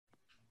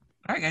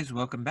All right, guys,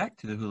 welcome back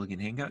to the Hooligan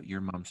Hangout,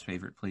 your mom's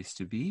favorite place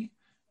to be.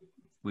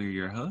 We're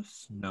your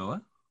hosts,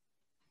 Noah,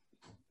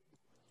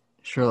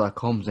 Sherlock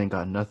Holmes ain't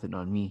got nothing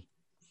on me.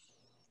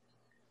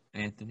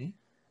 Anthony.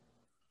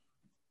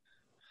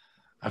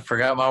 I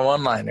forgot my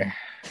one-liner.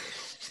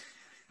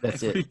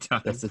 That's Every it.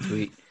 time. That's the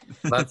tweet.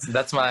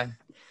 That's my.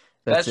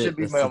 That's that should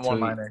be That's my the tweet.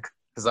 one-liner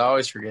because I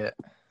always forget.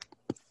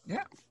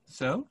 Yeah,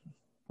 so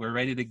we're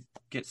ready to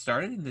get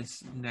started in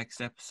this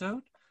next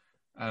episode.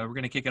 We're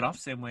going to kick it off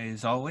same way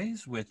as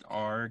always with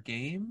our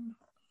game.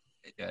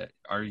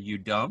 Are you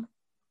dumb,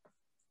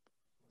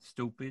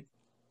 stupid,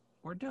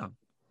 or dumb?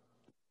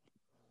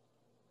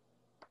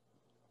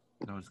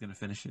 Noah's going to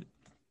finish it.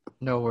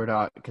 No, we're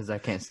not, because I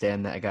can't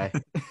stand that guy.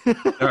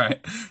 All right.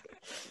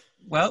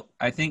 Well,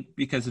 I think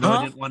because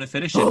Noah didn't want to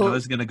finish it,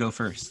 Noah's going to go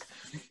first.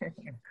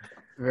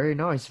 Very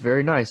nice.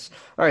 Very nice.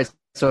 All right.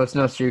 So it's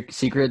no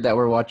secret that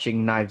we're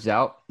watching Knives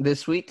Out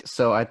this week.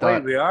 So I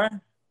thought, Wait, we are?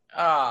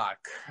 Ah,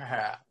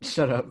 crap.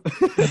 shut up.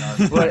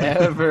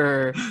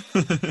 Whatever.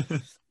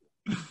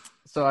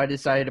 So I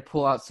decided to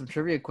pull out some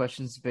trivia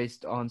questions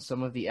based on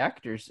some of the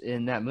actors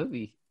in that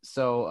movie.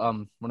 So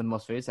one of the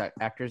most famous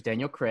actors,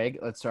 Daniel Craig.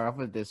 Let's start off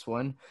with this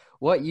one.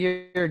 What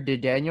year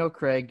did Daniel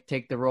Craig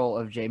take the role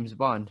of James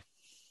Bond?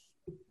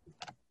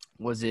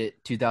 Was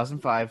it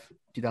 2005,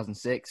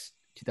 2006,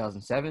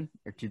 2007,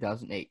 or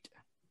 2008?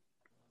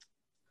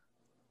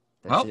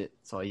 That's it.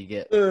 That's all you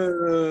get.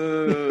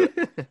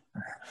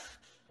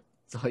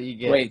 That's all you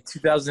get. Wait,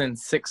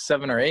 2006,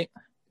 7, or 8?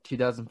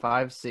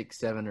 2005, 6,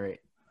 7, or 8.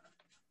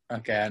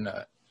 Okay, I know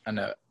it. I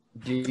know it.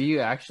 Do you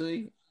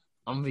actually?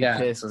 I'm gonna be Yeah,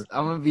 pissed.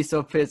 I'm gonna be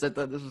so pissed. I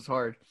thought this was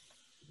hard.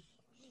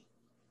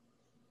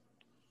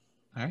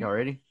 All right. Y'all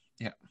ready?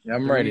 Yeah,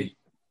 I'm ready.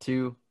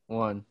 2,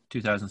 1.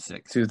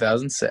 2006.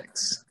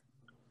 2006.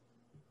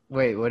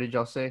 Wait, what did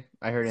y'all say?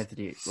 I heard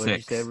Anthony. What did you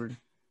 6. say, Edward?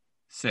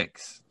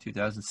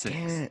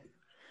 2006.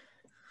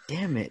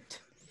 Damn it.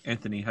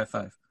 Anthony, high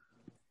five.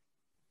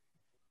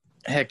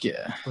 Heck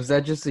yeah. Was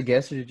that just a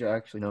guess, or did you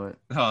actually know it?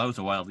 Oh, that was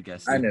a wild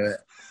guess. I knew it.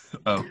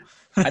 Oh.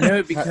 I knew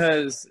it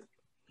because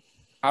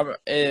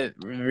it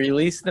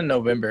released in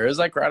November. It was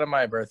like right on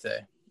my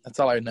birthday. That's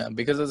all I know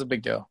because it was a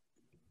big deal.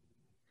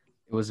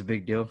 It was a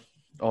big deal.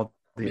 All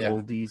the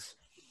oldies.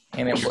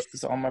 And it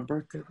was on my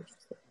birthday.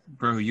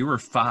 Bro, you were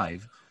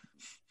 5.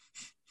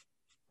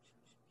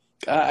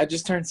 I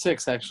just turned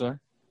 6, actually.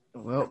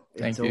 Well,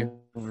 Thank it's you.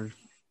 over.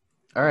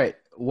 All right.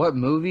 What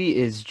movie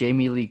is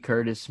Jamie Lee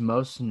Curtis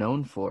most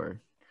known for?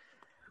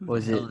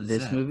 Was it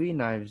this movie,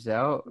 Knives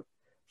Out,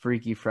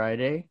 Freaky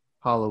Friday,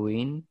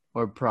 Halloween,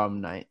 or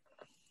Prom Night?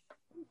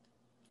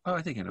 Oh,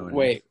 I think I know what it is.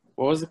 Wait,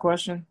 what was the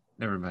question?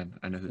 Never mind.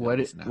 I know who that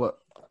is now.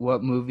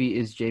 What movie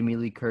is Jamie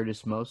Lee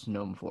Curtis most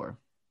known for?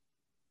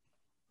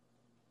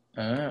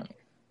 Oh.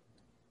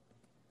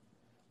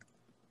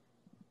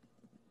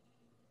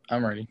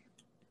 I'm ready.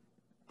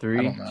 I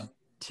 3, don't know.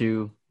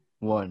 2,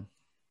 1.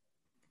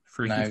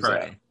 Freaky Knives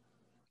Friday.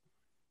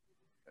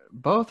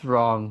 Both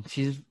wrong.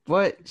 She's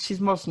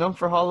most known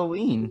for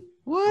Halloween.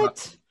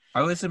 What?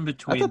 I was in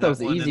between. I thought that was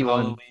the one easy and one.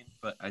 Halloween,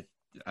 but I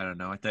don't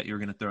know. I thought you were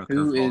gonna throw a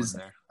Who curveball is- in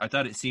there. I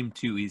thought it seemed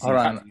too easy. Hold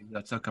on.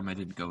 That's how come I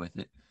didn't go with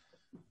it.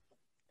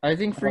 I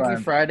think Hold Freaky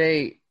on.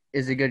 Friday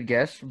is a good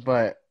guess,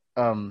 but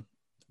I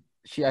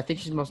think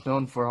she's most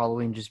known for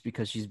Halloween just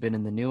because she's been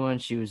in the new one.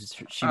 She made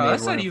That's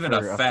one not of even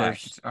her a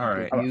fact. first All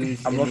right.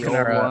 debuts I'm in looking the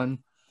her old up. one.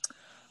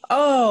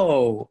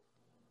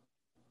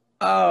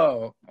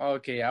 Oh,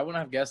 okay. I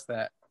wouldn't have guessed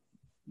that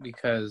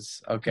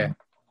because, okay.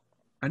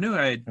 I knew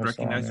I had That's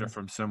recognized all her right.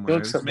 from It somewhere. It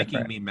looks was so making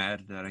different. me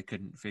mad that I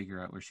couldn't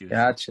figure out where she was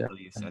Gotcha. until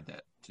you said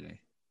that today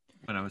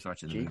when I was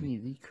watching the movie. Jamie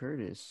Lee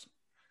Curtis.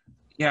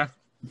 Yeah,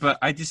 but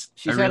I She's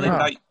really had her-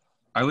 thought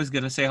I was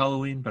gonna say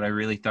Halloween, but I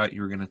really thought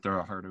you were gonna throw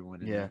a harder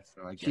one in Yeah. there.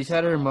 So I guess She's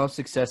had her most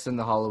success in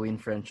the Halloween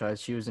franchise.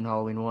 She was in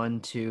Halloween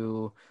 1,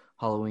 2,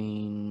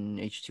 Halloween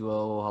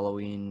H2O,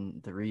 Halloween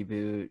the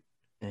reboot,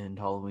 and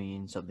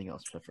Halloween something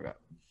else. I forgot.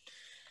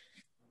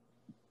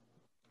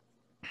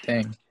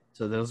 Dang.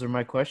 So those are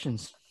my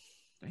questions.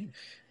 Dang.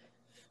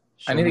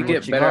 I need Show to me get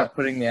what you better got. at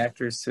putting the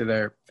actors to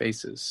their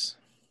faces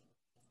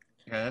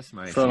Yeah, that's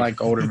my for issue.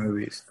 like older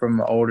movies,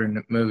 from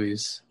older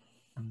movies.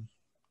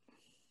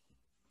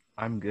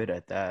 I'm good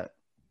at that.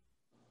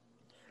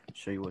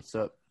 Show you what's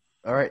up.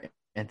 All right,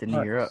 Anthony,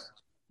 you're up.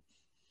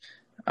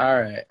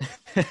 All right.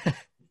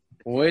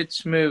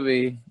 Which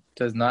movie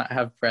does not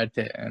have Brad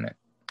Pitt in it?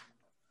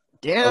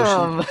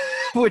 Damn,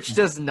 which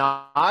does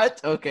not.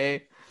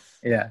 Okay.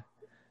 Yeah.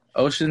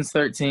 Ocean's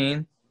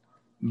 13,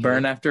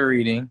 Burn After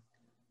Reading,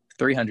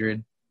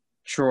 300,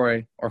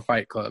 Troy, or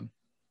Fight Club.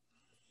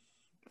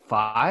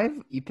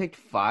 5? You picked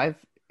 5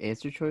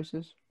 answer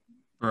choices?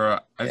 Bro,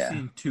 I've Yeah.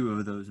 seen 2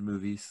 of those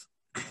movies.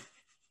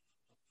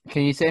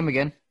 Can you say them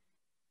again?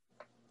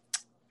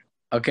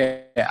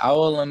 Okay, I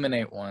will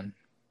eliminate one.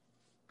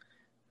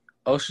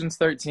 Ocean's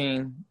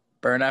 13,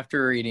 Burn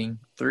After Reading,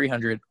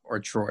 300, or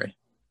Troy.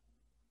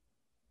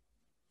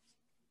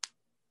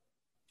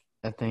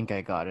 I think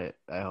I got it.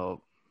 I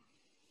hope.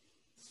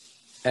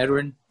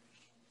 Edward,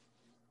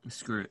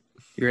 Screw it.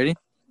 you ready?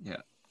 Yeah.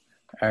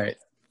 All right.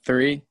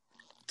 3,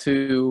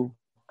 2,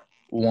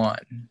 1.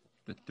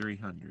 The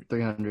 300.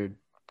 300.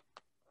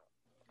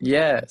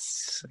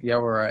 Yes. Yeah,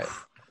 we're right.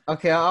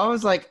 Okay, I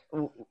was like,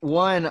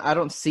 one, I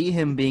don't see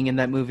him being in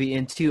that movie,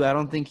 and two, I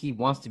don't think he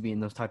wants to be in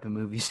those type of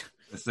movies.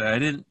 So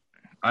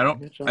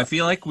I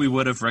feel like we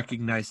would have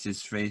recognized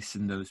his face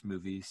in those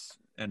movies.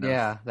 Enough.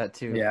 Yeah, that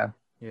too. Yeah.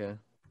 Yeah.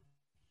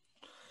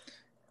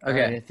 Okay. All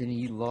right, Anthony,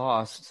 you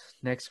lost.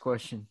 Next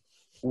question.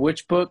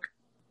 Which book?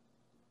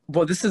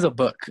 Well, this is a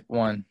book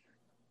one.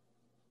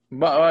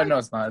 But no,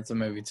 it's not. It's a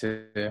movie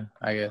too,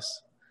 I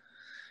guess.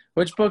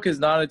 Which book is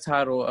not a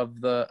title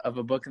of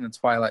a book in the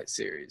Twilight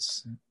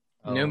series?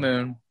 Oh. New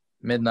Moon,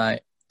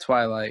 Midnight,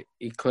 Twilight,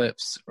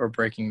 Eclipse, or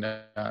Breaking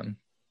Dawn?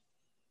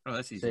 Oh,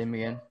 that's easy. Same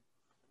again.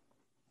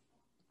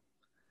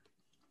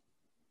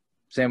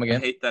 Same I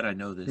again. hate that I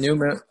know this.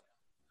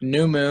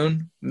 New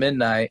Moon,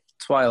 Midnight,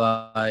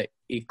 Twilight,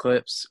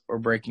 Eclipse, or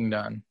Breaking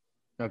Dawn?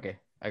 Okay,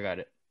 I got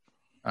it.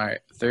 All right.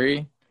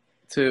 3,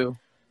 2,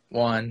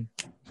 1.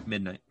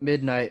 Midnight.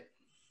 Midnight.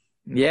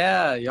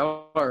 Yeah,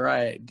 y'all are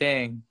right.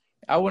 Dang.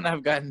 I wouldn't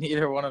have gotten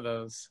either one of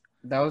those.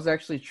 That was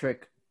actually a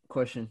trick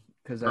question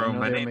because I Bro, know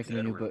my they're name's making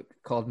a new Edward. book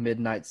called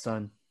Midnight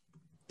Sun.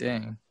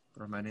 Dang.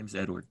 Bro, my name's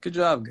Edward. Good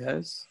job,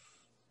 guys.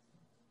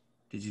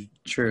 Did you?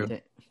 True.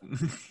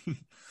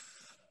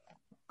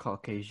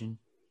 Caucasian.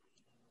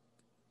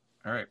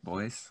 All right,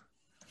 boys.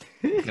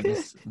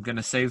 I'm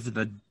gonna save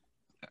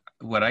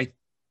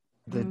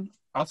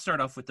I'll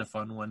start off with the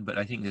fun one, but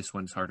I think this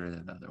one's harder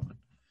than the other one.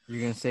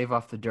 You're gonna save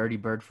off the dirty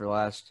bird for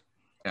last.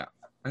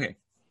 Okay.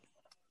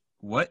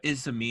 What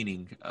is the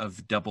meaning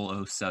of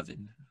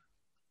 007?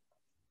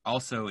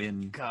 Also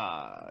in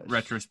Gosh.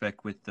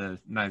 retrospect with the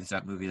Knives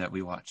Out movie that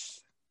we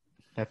watched.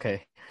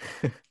 Okay.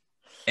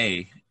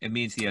 A, it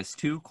means he has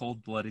 2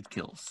 cold-blooded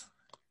kills.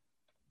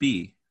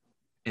 B,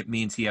 it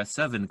means he has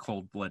 7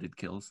 cold-blooded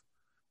kills.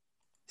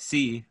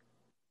 C,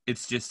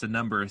 it's just a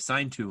number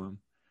assigned to him.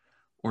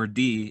 Or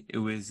D, it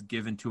was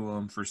given to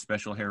him for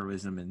special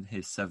heroism in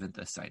his 7th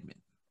assignment.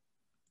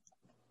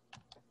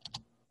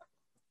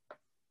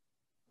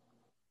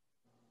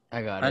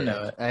 I got it. I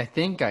know it. I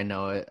think I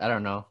know it. I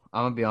don't know.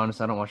 I'm gonna be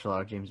honest. I don't watch a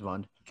lot of James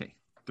Bond. Okay,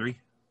 3,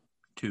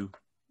 2,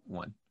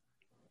 1.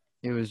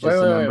 It was just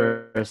a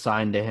number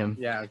assigned to him.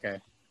 Yeah, okay.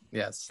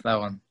 Yes, that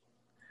one.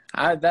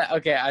 I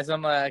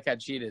sound like I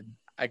cheated.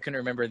 I couldn't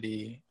remember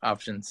the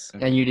options.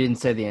 And you didn't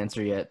say the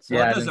answer yet. So.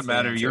 Well, Yeah, I it didn't doesn't say the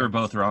matter. answer. You were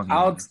both wrong.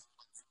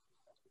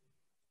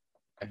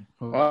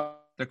 Well,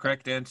 The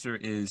correct answer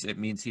is it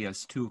means he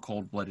has 2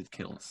 cold-blooded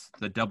kills.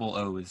 The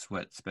 00 is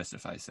what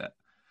specifies that.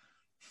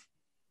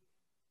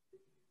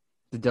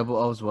 The double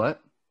O's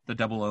what? The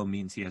 00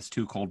 means he has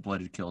 2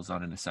 cold-blooded kills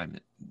on an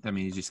assignment. That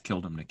means you just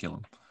killed him to kill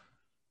him.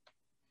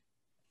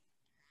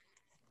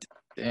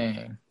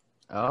 dang.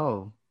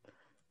 Oh.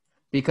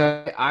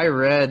 Because I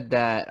read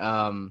that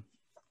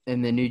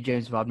in the new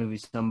James Bond movie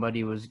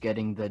somebody was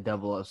getting the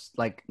double O's,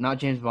 like not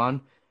James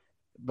Bond,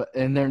 but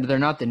and they're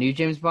not the new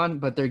James Bond,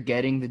 but they're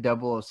getting the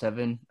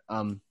 007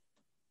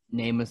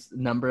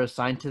 number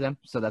assigned to them.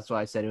 So that's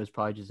why I said it was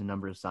probably just a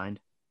number assigned.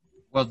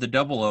 Well, the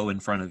 00 in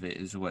front of it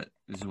is what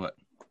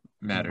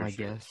matters. I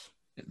guess.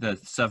 The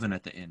 7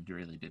 at the end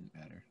really didn't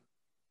matter.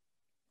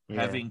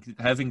 Yeah.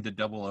 Having the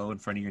 00 in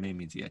front of your name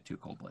means you had 2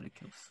 cold-blooded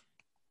kills.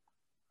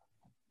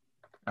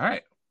 All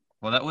right.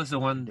 Well, that was the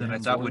one that I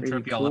thought would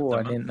trip y'all cool.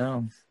 up. I didn't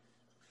know.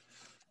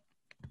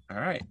 All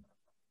right.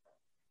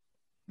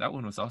 That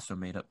one was also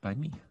made up by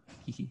me.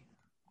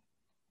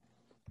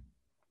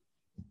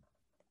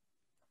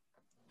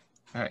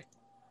 All right.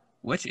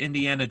 Which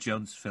Indiana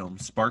Jones film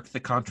sparked the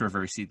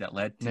controversy that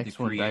led to Next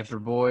the one, creation Diaper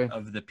Boy.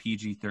 of the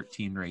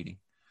PG-13 rating?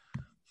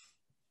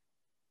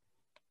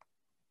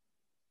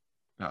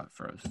 Oh, it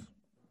froze.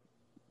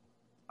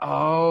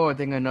 Oh, I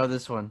think I know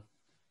this one.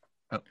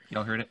 Oh,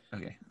 y'all heard it?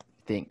 Okay.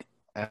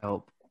 I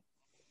hope.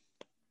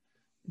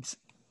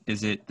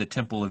 Is it The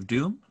Temple of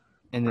Doom,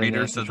 And then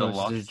Raiders the of the choices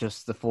Lost are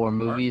just the 4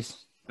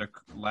 movies. The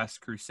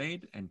Last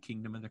Crusade, and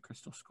Kingdom of the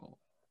Crystal Skull?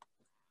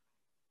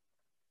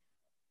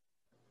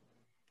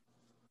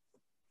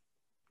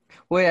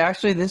 Wait,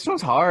 actually, this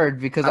one's hard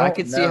because I I don't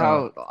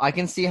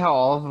can see how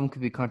all of them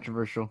could be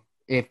controversial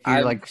if you're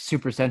I'm- like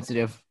super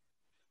sensitive.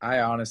 I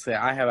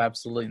have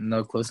absolutely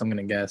no clue. So I'm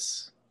gonna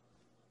guess.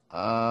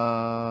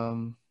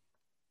 Now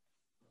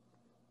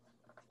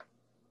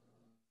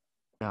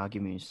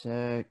give me a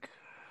sec.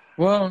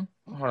 Well,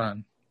 hold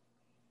on.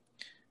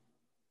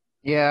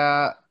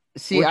 Yeah.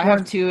 See, Which I have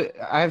one- two.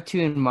 I have 2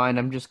 in mind.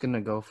 I'm just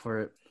gonna go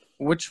for it.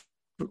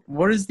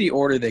 What is the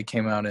order they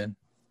came out in?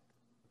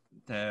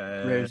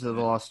 Raiders of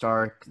the Lost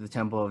Ark, The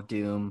Temple of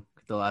Doom,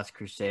 The Last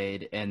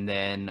Crusade, and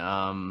then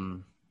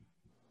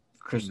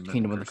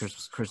Kingdom of the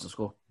Crystal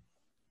Skull.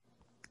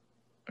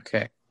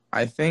 Okay,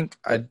 I think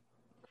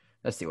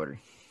That's the order.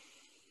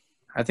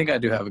 I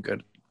do have a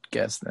good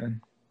guess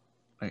then.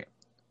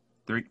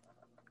 3,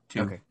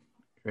 2, Okay.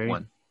 Ready?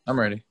 1. I'm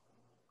ready.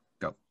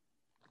 Go.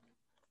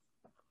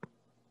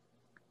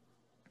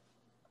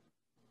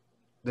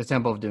 The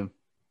Temple of Doom.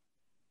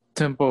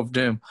 Temple of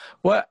Doom.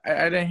 What?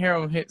 I didn't hear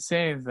him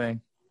say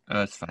anything.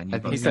 It's fine. I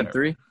think He said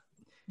 3.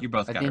 You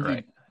both I got it think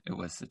right. it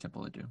was the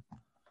Temple of Doom.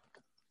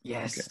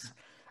 Yes. Okay.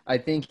 I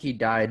think he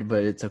died,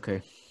 but it's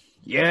okay.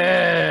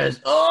 Yes.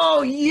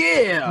 Oh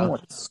yeah.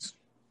 Nice.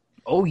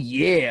 Oh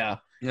yeah.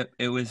 Yep,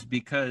 it was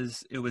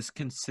because it was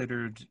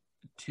considered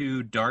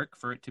too dark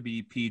for it to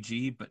be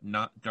PG, but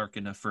not dark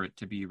enough for it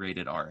to be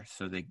rated R.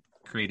 So they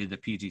created the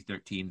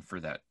PG-13 for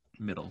that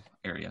middle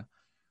area.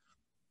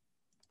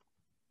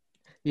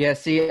 Yeah,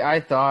 see, I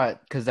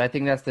thought, because I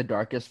think that's the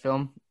darkest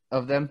film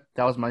of them.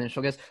 That was my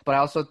initial guess. But I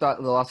also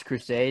thought The Lost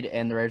Crusade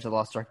and The Raiders of the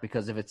Lost Ark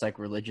because of its like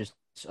religious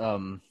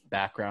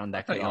background. I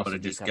That thought could you would also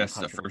have be just kind of guessed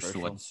the first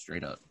controversial. one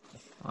straight up,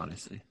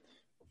 honestly.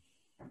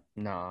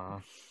 Nah,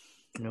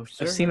 no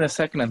sir. I've seen the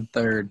second and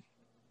third,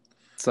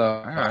 so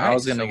I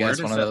was gonna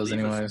guess one of those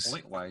anyways.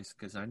 Point wise,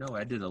 because I know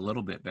I did a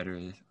little bit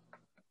better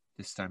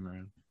this time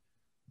around.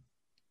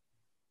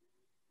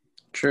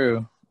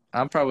 True.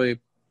 You're probably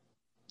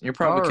All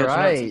catching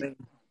right. up to me.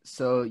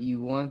 So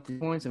you want the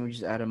points, and we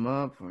just add them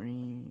up.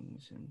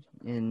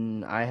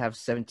 And I have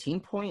 17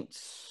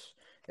 points.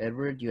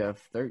 Edward, you have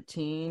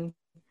 13.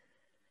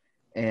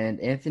 And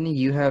Anthony,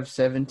 you have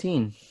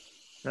 17.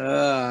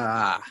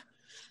 Tied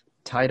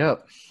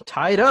up.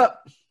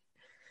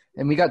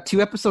 And we got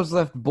 2 episodes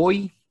left,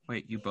 boy.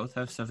 Wait, you both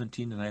have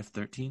 17 and I have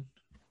 13?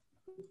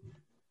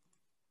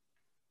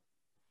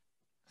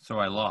 So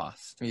I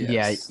lost.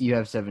 Yes. Yeah, you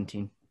have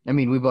 17. I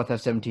mean, we both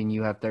have 17.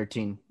 You have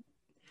 13.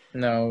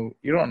 No,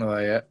 you don't know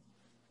that yet.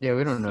 Yeah,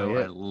 we don't know So I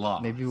yet.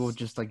 lost. Maybe we'll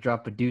just like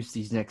drop a deuce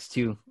these next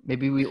 2.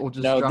 Maybe we'll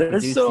just No, drop a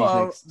deuce these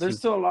next 2. there's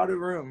still a lot of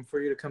room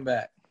for you to come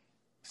back.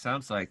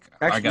 Sounds like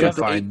Actually, I you gotta have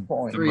find 8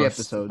 points. the 3 most,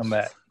 episodes. Come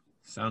back.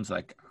 Sounds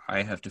like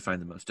I have to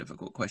find the most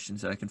difficult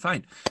questions that I can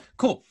find.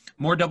 Cool.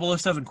 More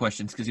 007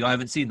 questions because y'all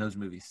haven't seen those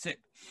movies. Sick.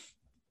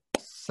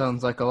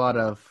 Sounds like a lot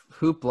of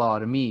hoopla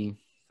to me.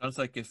 Sounds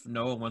like if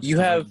Noah wants You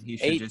to have win, he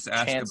should 8 just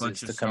ask a chances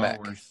bunch of to come Star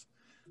back. Wars,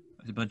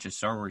 a bunch of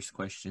Star Wars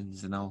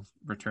questions, and I'll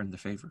return the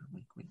favor.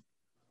 Wink, wink.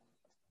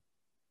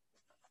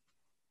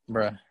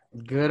 Bruh.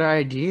 Good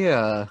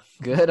idea.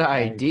 Good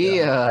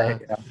idea.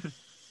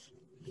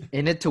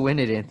 In it to win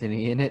it,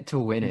 Anthony. In it to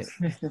win it.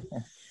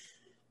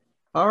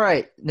 All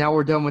right. Now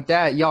we're done with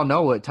that. Y'all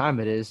know what time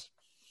it is.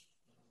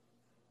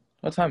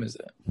 What time is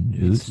it?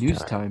 It's news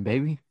time,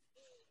 baby.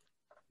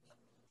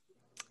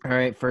 All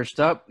right. First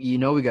up, we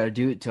got to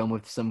do it to them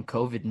with some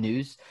COVID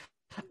news.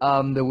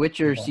 The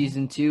Witcher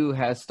season 2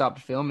 has stopped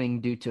filming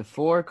due to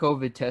 4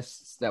 COVID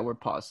tests that were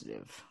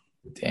positive.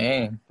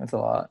 Dang, that's a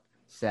lot.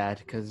 Sad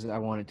because I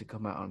want it to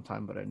come out on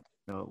time, but I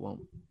know it won't.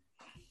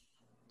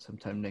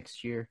 Sometime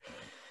next year.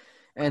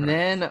 And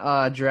then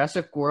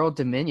Jurassic World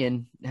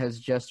Dominion has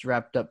just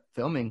wrapped up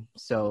filming,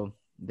 so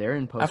they're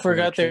in post. I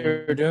forgot they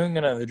were doing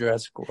another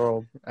Jurassic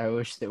World. I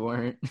wish they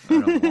weren't. I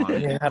don't want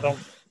it. Yeah, I don't.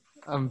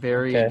 I'm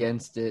very Okay.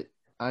 against it.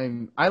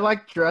 I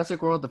like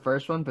Jurassic World, the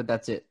first one, but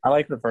that's it. I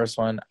like the first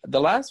one. The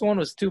last one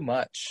was too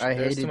much. I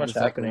There's hated too much the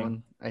second happening.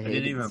 one. I I hated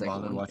didn't the even second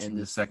bother one, watching and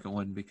the second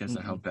one because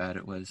of how bad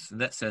it was. And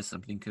that says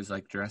something because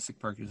like Jurassic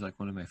Park is like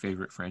one of my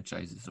favorite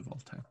franchises of all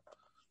time.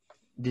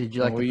 Did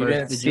you like Well, the you first?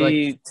 didn't Did see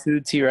you like?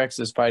 two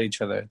T-Rexes fight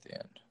each other at the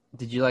end.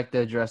 Did you like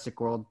the Jurassic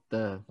World,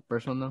 the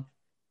first one though?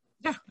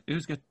 Yeah, it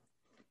was good.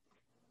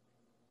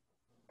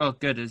 Oh,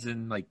 good as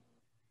in like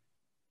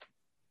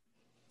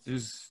it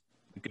was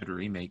a good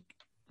remake.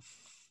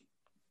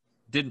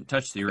 Didn't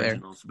touch the Fair.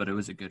 originals, but it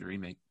was a good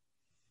remake.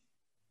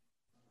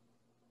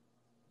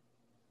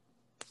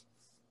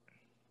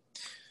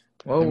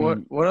 Well, I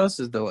mean- what else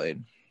is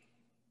delayed?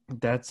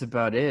 That's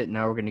about it.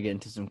 Now we're gonna get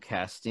into some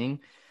casting.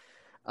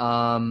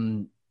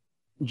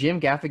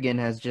 Jim Gaffigan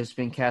has just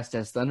been cast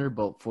as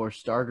Thunderbolt for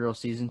Stargirl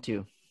season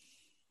 2.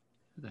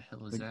 Who the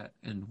hell is that?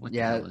 And what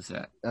Yeah. the hell is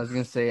that? I was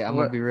gonna say, I'm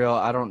What? gonna be real.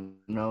 I don't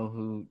know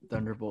who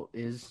Thunderbolt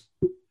is.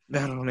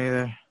 I don't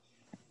either.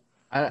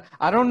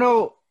 I don't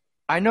know.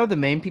 I know the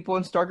main people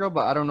in Stargirl,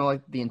 but I don't know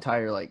like the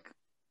entire like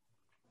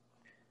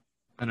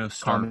I know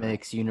Star.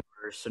 comics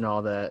universe and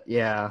all that.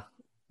 Yeah,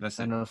 That's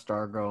I it. know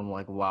Stargirl and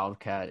like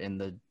Wildcat and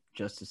the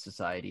Justice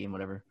Society and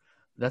whatever.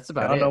 That's I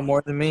about don't it. know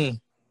more than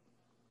me.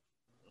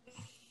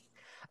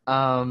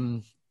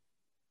 God,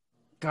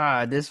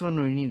 this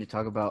one we need to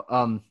talk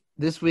about.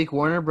 This week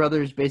Warner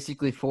Brothers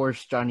basically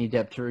forced Johnny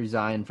Depp to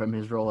resign from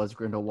his role as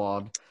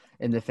Grindelwald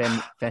in the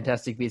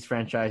Fantastic Beasts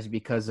franchise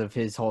because of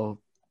his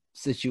whole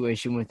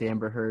situation with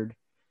Amber Heard.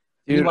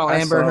 Dude, Meanwhile, I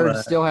Amber saw Heard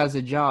that. still has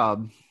a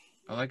job.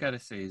 All I gotta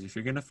say is, if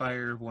you're gonna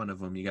fire one of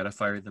them, you gotta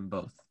fire them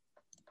both.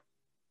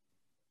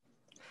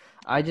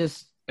 I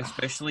just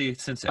Especially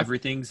since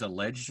everything's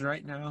alleged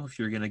right now. If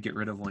you're gonna get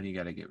rid of one, you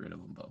gotta get rid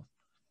of them both.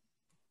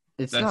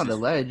 it's That's not just-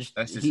 alleged.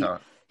 That's just how.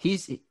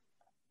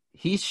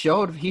 He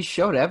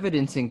showed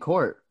evidence in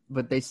court,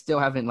 but they still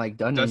haven't like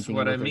done That's anything.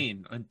 what I with her.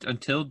 mean.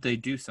 Until they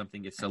do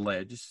something, it's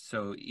alleged.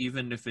 So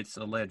even if it's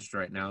alleged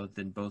right now,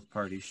 then both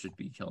parties should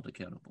be held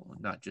accountable,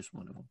 and not just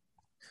one of them.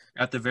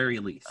 At the very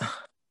least.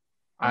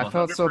 I I'm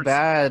felt so 100%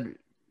 bad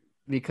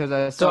because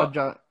I saw So-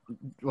 John.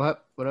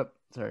 What up?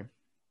 Sorry.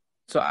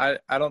 So I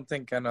don't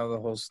think I know the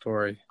whole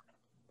story.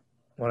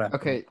 What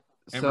happened? Okay,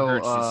 Amber so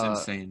Heard's just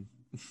insane.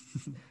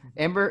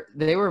 Amber,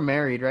 they were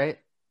married, right?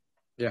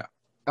 Yeah.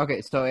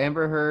 Okay, so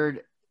Amber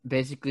Heard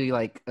basically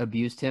like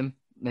abused him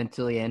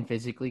mentally and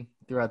physically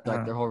throughout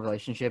like their whole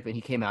relationship, and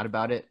he came out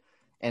about it.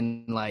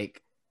 And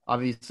like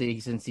obviously,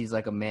 since he's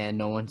like a man,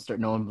 no one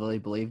really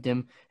believed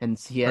him, and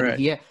he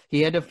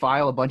had to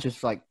file a bunch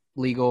of like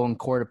legal and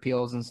court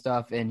appeals and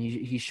stuff. And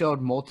he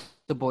showed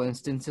multiple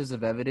instances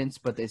of evidence,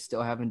 but they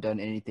still haven't done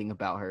anything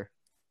about her.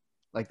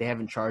 Like they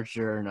haven't charged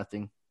her or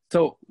nothing.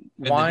 So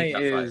And then why he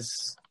got fired.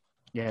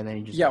 Yeah, and then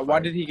he just why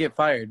did he get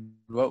fired?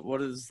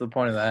 What is the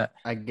point of that?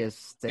 I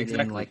guess they didn't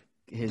Exactly. like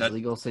his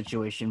legal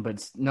situation,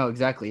 but no,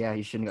 exactly. Yeah,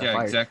 he shouldn't have got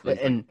fired. Exactly.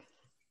 And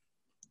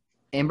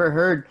Amber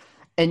Heard,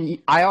 and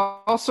I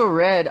also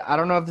read, I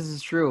don't know if this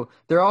is true.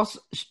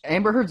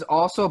 Amber Heard's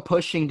also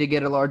pushing to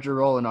get a larger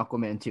role in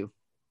Aquaman 2.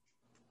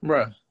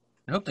 Bruh.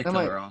 I hope they kill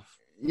her off.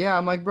 Yeah,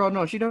 I'm like, bro,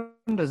 no, she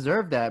doesn't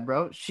deserve that,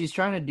 bro. She's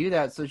trying to do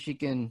that so she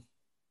can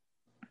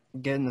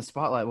get in the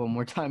spotlight one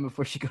more time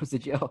before she goes to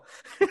jail.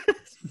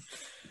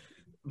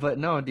 But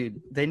no,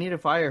 dude, they need to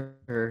fire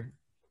her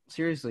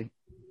seriously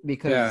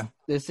because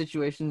this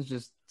situation's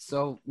just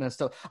so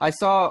messed up. I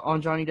saw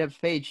on Johnny Depp's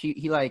page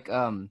he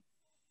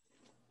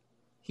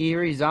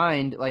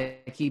resigned.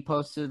 Like he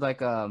posted like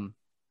did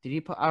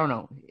he? I don't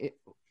know. It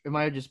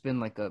might have just been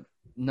like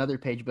another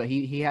page, but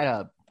he had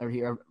a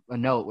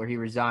note where he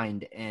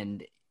resigned,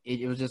 and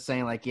it was just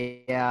saying like,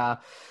 yeah.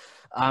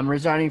 I'm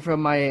resigning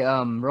from my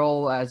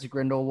role as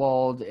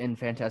Grindelwald in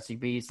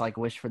Fantastic Beasts, like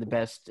wish for the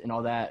best and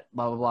all that,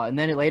 blah, blah, blah. And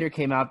then it later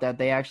came out that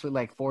they actually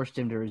like forced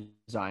him to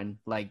resign.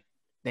 Like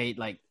they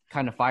like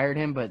kind of fired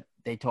him, but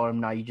they told him,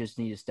 no, you just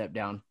need to step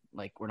down.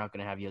 Like we're not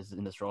going to have you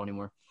in this role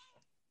anymore.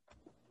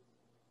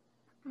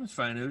 That's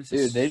fine. It was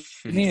Dude,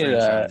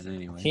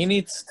 he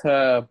needs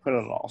to put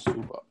a lawsuit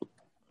up. I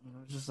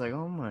was just like,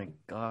 oh my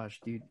gosh,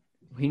 dude.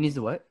 He needs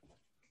to what?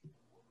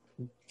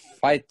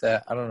 Fight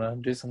that. I don't know.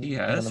 Do something. He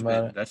has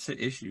been. That's the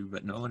issue,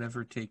 but no one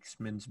ever takes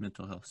men's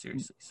mental health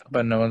seriously. So.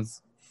 But no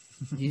one's.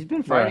 He's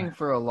been fighting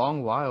for a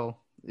long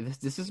while.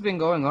 This has been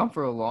going on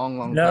for a long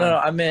time.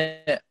 No.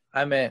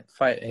 I meant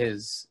fight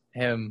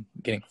him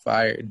getting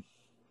fired.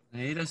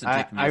 He doesn't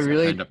take me as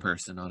a kind of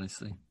person,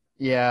 honestly.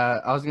 Yeah,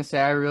 I was gonna say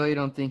I really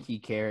don't think he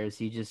cares.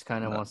 He just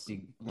kind of wants to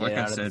get like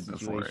out I said of the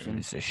before, situation.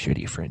 it's a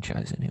shitty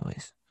franchise,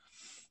 anyways.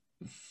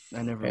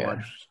 I never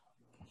watched.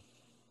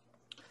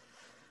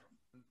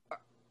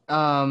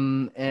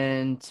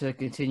 And to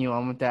continue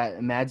on with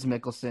that, Mads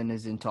Mikkelsen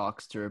is in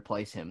talks to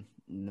replace him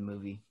in the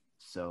movie.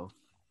 So,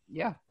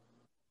 yeah,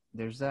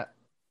 there's that.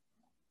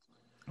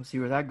 We'll see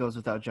where that goes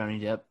without Johnny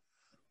Depp.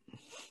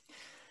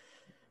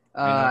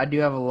 I do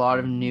have a lot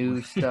of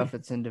new stuff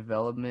that's in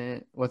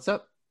development. What's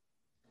up?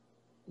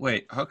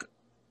 Wait, how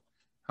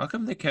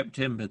come they kept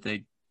him,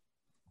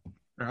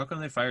 or how come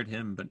they fired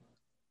him, but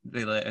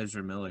they let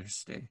Ezra Miller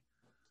stay?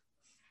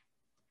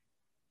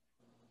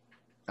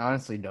 I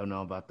honestly don't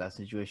know about that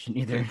situation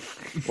either.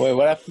 Wait,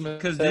 what happened?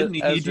 Because didn't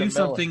he do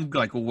something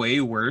like way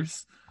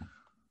worse?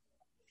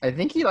 I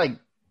think he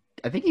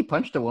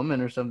punched a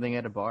woman or something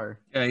at a bar.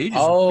 Yeah, he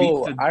just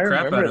beat the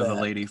crap out of the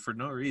lady for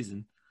no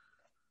reason.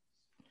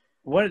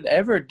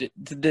 Whatever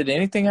did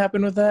anything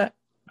happen with that?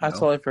 No. I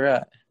totally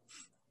forgot.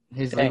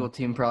 His legal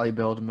team probably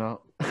bailed him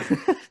out.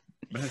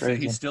 But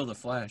he's still the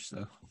Flash,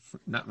 though.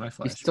 Not my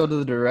Flash. He's still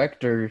the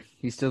director.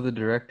 He's still the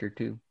director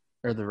too,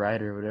 or the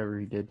writer, whatever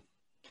he did.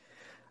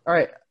 All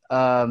right.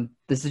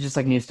 This is just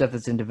like new stuff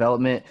that's in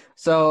development.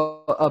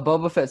 So a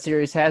Boba Fett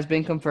series has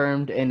been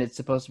confirmed, and it's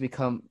supposed to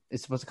come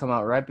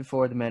out right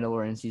before The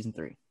Mandalorian season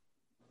 3,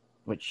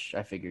 which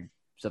I figured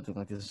something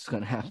like this was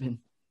going to happen.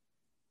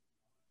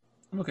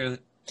 I'm okay with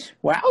it.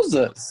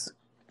 Wowzers!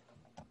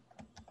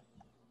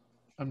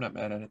 I'm not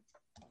mad at it.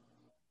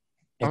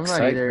 I'm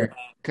not either,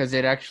 because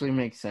it actually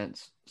makes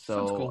sense.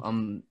 So cool.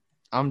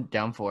 I'm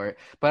down for it,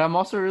 but I'm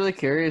also really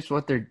curious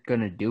what they're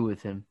gonna do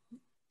with him.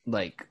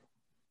 Like,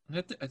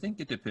 I think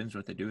it depends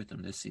what they do with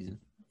him this season.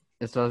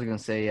 That's what I was gonna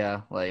say.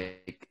 Yeah,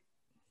 like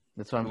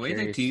that's what I'm curious.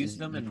 The way they teased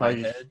him in my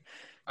head,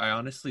 I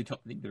honestly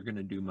don't think they're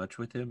gonna do much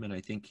with him, and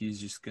I think he's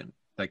just gonna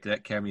like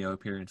that cameo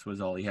appearance was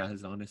all he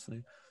has.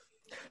 Honestly,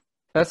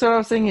 that's what I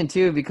was thinking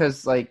too,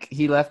 because like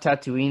he left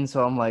Tatooine,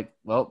 so I'm like,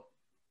 well.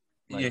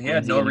 Like, yeah, he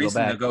had no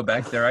reason to go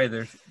back there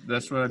either.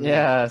 That's what I mean.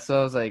 Yeah, so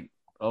I was like,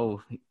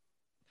 oh.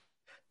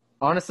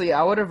 Honestly,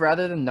 I would have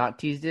rather than not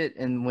teased it,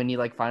 and when he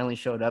like finally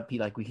showed up,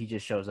 he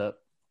just shows up.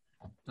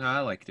 No,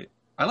 I liked it.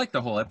 I liked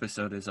the whole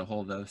episode as a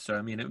whole, though. So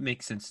I mean, it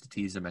makes sense to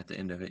tease him at the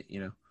end of it,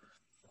 you know.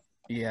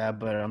 Yeah,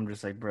 but I'm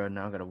just like, bro,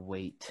 now I gotta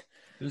wait.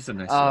 It was a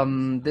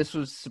nice. This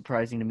was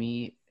surprising to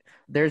me.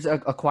 There's a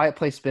Quiet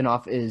Place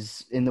spinoff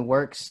is in the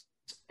works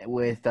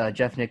with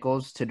Jeff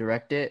Nichols to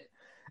direct it,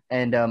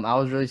 and I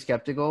was really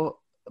skeptical.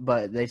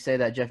 But they say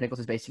that Jeff Nichols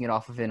is basing it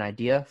off of an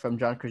idea from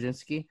John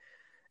Krasinski,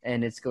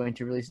 and it's going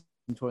to release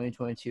in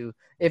 2022.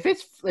 If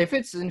it's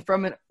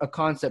from a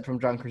concept from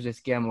John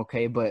Krasinski, I'm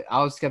okay. But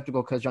I was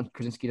skeptical because John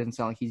Krasinski doesn't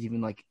sound like he's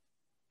even like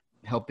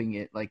helping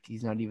it. Like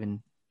he's not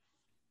even.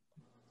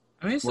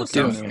 I mean, it still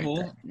sounds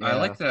cool. Yeah. I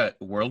like that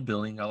world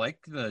building. I like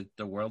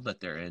the world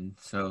that they're in.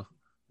 So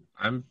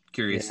I'm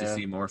curious to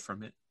see more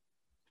from it.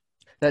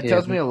 That Yeah,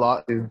 tells me a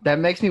lot. too. That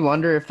makes me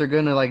wonder if they're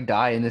gonna like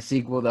die in the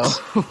sequel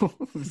though.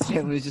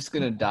 Stanley's just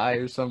gonna die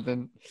or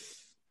something.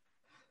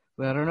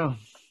 But I don't know.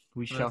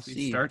 We Well, shall if he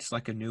see. starts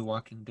like a new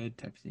Walking Dead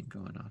type thing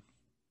going on.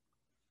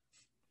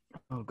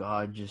 Oh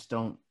God, just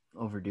don't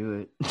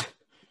overdo it.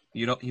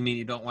 You mean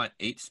you don't want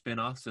 8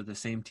 spin-offs of the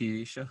same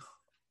TV show?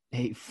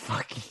 Hey,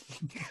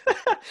 fucking.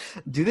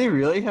 Do they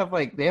really have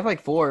like? They have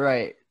like 4,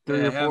 right? 3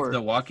 They or have 4.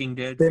 The Walking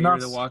Dead, Fear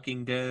Spin-offs. the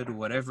Walking Dead,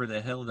 whatever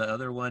the hell the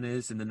other one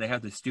is, and then they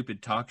have the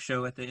stupid talk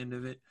show at the end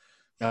of it.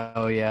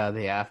 Oh yeah,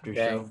 the after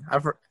show.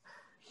 Dang.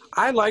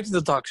 I liked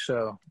the talk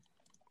show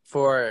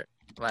for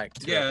like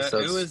 2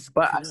 episodes, it was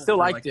but I cool still for,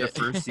 liked like, it. The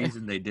first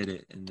season they did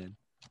it, and then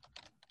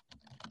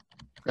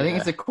I think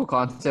it's a cool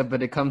concept,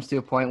 but it comes to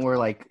a point where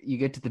like you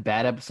get to the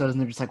bad episodes and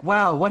they're just like,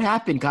 "Wow, what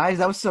happened, guys?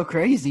 That was so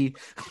crazy."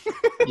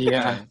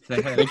 Yeah,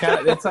 they they kind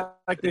of it's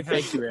like they They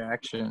have- fake the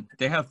reaction.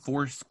 they have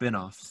 4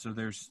 spin-offs. So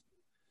there's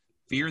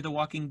Fear the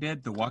Walking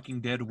Dead, The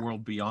Walking Dead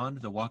World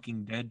Beyond, The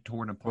Walking Dead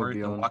Torn Apart, The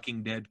Beyond.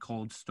 Walking Dead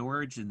Cold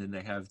Storage, and then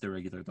they have the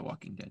regular The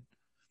Walking Dead.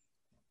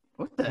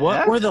 What the What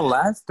heck? were the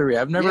last 3?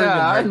 I've never even heard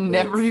I've of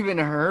never those. even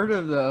heard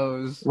of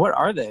those. What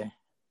are they?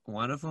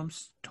 One of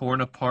them's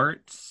Torn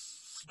Apart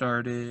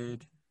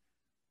started.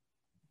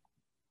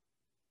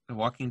 The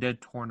Walking Dead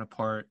Torn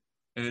Apart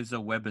is a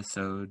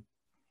webisode,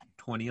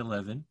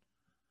 2011.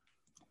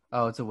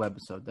 Oh, it's a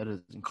webisode. That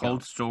doesn't Cold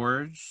count.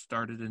 Storage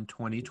started in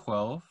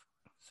 2012,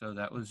 so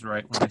that was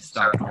right when I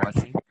stopped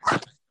watching.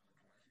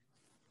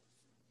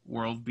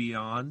 World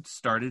Beyond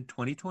started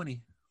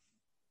 2020.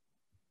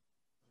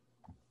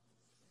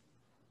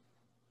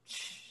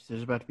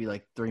 There's about to be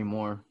like 3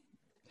 more.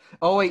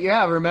 Oh wait,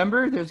 yeah.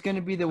 Remember, there's going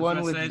to be the I was one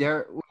gonna with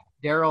say-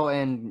 Daryl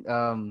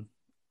and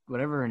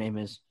whatever her name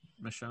is.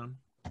 Michonne?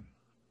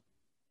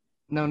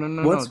 No.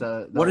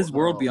 What is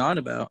World the- Beyond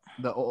about?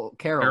 The old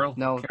Carol. Carol?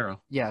 No,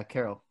 Carol. yeah,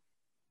 Carol.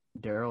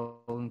 Daryl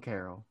and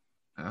Carol.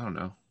 I don't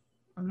know.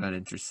 I'm not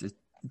interested.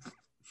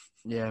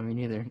 Yeah, me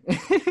neither.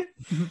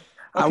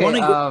 I Okay,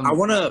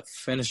 want to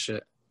finish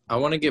it. I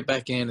want to get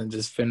back in and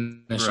just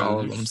finish Bro, all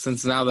of them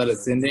since now that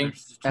it's ending.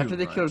 There's too After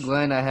they much. killed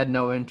Glenn, I had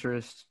no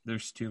interest.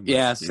 There's too much.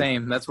 Yeah, dude.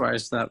 same. That's where I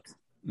stopped.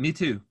 Me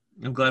too.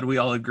 I'm glad we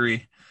all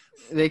agree.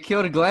 They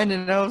killed Glenn,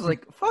 and I was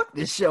like, "Fuck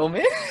this show,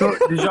 man!" So,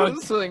 did I y'all-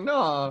 was like,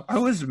 "No." I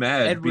was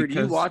mad Edward,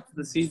 because you watched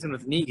the season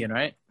with Negan,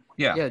 right?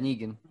 yeah. Yeah,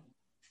 Negan.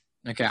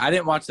 Okay, I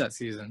didn't watch that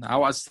season.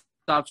 I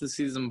stopped the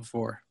season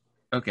before.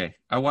 Okay.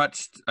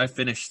 I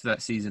finished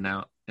that season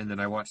out, and then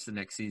I watched the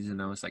next season.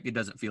 And I was like, it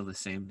doesn't feel the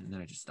same, and then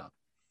I just stopped.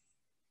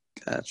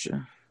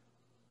 Gotcha.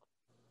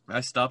 I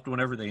stopped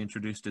whenever they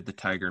introduced the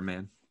Tiger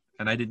Man,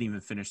 and I didn't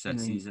even finish that Mhm.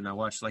 season. I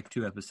watched like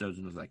 2 episodes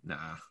and was like,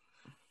 nah.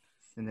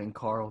 And then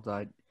Carl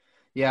died.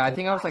 Yeah, I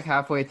think I was like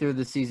halfway through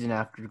the season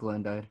after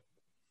Glenn died.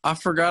 I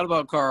forgot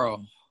about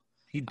Carl.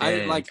 He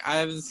did. I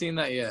haven't seen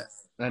that yet.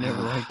 I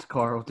never liked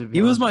Carl, to be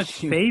He was my honest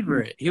with you.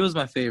 favorite. He was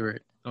my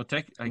favorite. Well,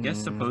 I guess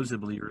Mm.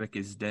 supposedly Rick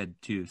is dead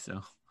too.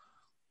 So,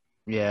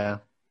 Yeah,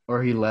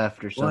 or he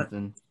left or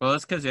something. well,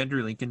 that's because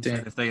Andrew Lincoln said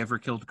Damn. if they ever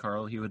killed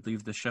Carl, he would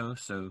leave the show.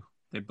 So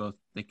they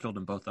killed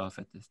them both off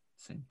at the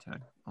same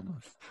time,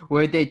 almost.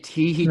 Wait,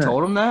 he Yeah.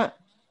 told him that?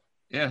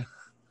 Yeah.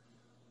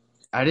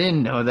 I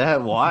didn't know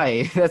that.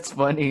 Why? That's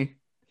funny.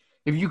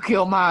 If you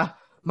kill my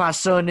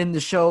son in the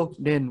show,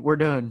 then we're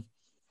done.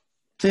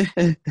 That's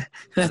They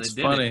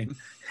did funny.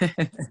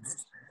 it.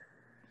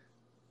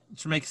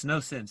 Which makes no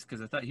sense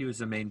because I thought he was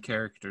the main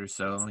character.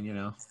 So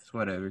it's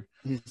whatever.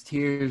 His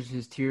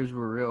tears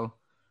were real.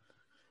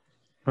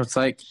 It's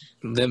like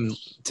them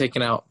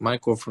taking out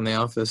Michael from The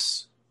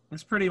Office.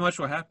 That's pretty much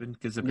what happened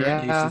because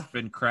apparently Yeah. it's just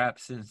been crap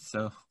since.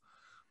 So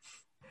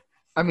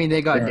I mean,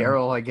 they got Yeah.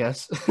 Daryl, I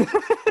guess.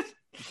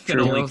 can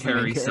only Daryl's the main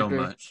carry so character.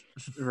 much.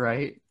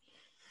 Right.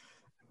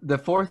 The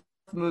 4th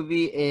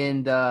movie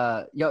in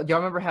y'all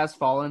remember Has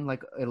Fallen?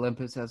 Like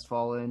Olympus Has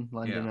Fallen,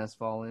 London Yeah. Has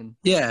Fallen.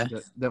 Yeah.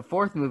 The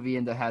 4th movie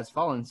in the Has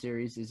Fallen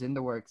series is in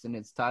the works, and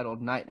it's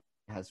titled Night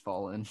Has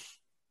Fallen.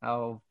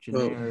 How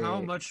generic.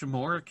 How much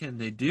more can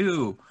they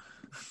do?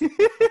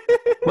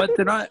 But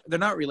they're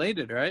not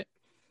related, right?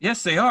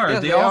 Yes, they are. Yeah,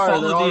 they they all are.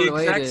 follow They're all the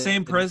exact related.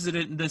 same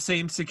president and the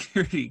same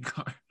security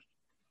guard.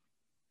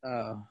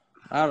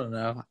 I don't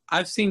know.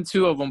 I've seen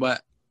 2 of them,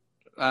 but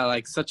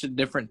like such a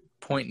different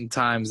point in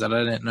times that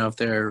I didn't know if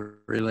they're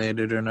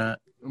related or not.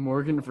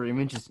 Morgan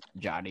Freeman just,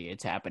 Johnny,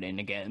 it's happening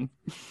again.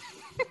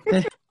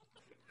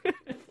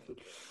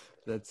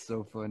 That's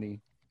so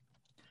funny.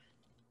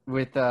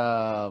 With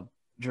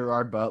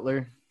Gerard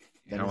Butler.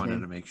 Yeah, I his wanted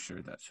name? to make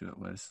sure that's who it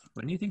was.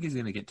 When do you think he's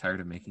going to get tired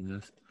of making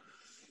this?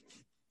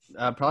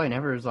 Probably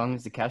never, as long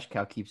as the cash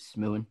cow keeps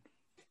mooing.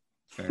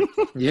 Fair.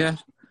 Yeah.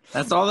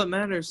 That's all that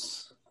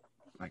matters.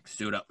 Like,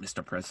 suit up,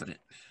 Mr. President.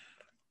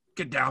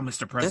 Get down,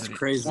 Mr. President. That's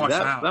crazy. Watch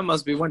That out.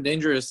 must be one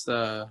dangerous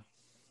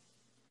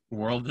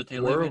World that they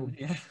live World.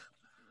 in. Yeah.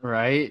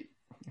 Right?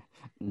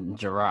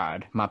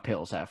 Gerard, my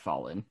pills have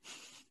fallen.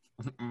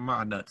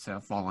 My nuts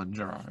have fallen,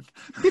 Gerard.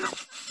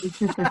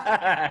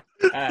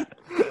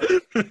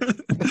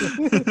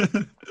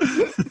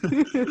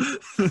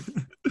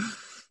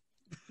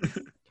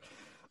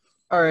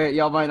 All right,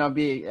 y'all might not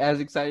be as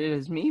excited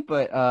as me,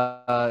 but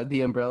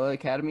the Umbrella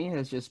Academy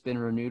has just been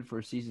renewed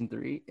for season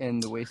 3,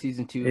 and the way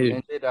season 2 Dude.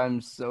 ended,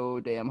 I'm so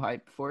damn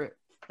hyped for it.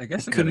 I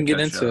guess I Couldn't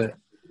gotta get catch into up. it.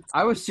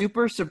 I was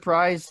super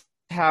surprised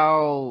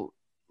how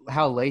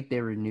late they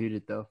renewed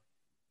it though.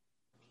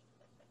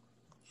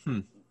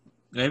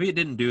 Maybe it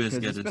didn't do as 'Cause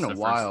good it's as been a the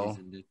while. first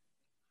season did.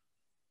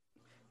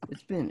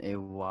 It's been a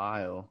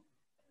while.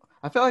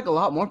 I feel like a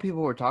lot more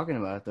people were talking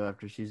about it though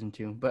after season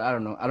 2, but I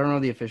don't know. I don't know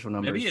the official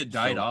numbers. Maybe it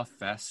died so- off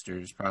faster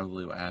is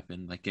probably what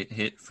happened. Like it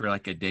hit for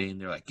like a day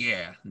and they're like,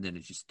 yeah, and then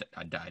it just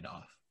died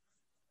off.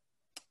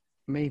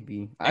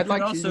 Maybe. It I'd could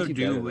like also season 2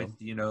 do better,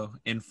 with, though.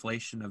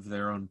 inflation of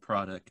their own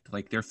product.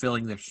 Like they're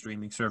filling their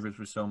streaming service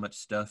with so much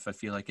stuff. I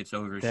feel like it's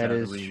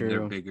overshadowing their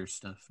true. bigger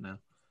stuff now.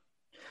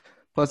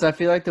 Plus, I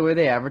feel like the way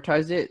they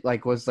advertised it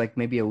was like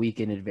maybe a week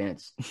in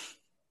advance,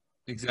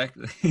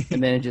 Exactly.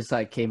 and then it just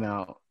like came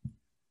out.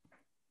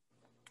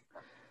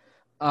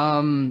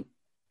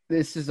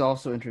 This is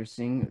also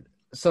interesting.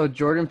 So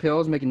Jordan Peele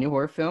is making a new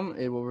horror film.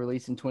 It will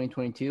release in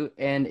 2022,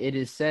 and it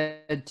is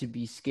said to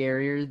be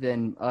scarier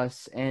than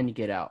Us and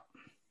Get Out.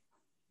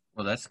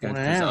 Well, that's good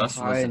because Wow. Us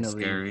wasn't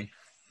Finally.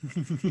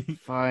 scary.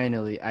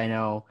 Finally, I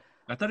know.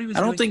 I thought he was.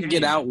 I don't doing think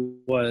Get Out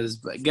Candyman. was,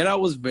 but Get Out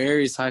was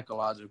very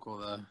psychological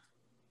though.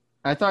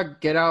 I thought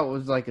Get Out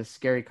was like a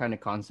scary kind of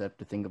concept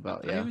to think I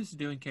about. thought Yeah, he was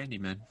doing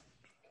Candyman.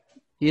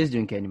 he is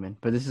doing Candyman,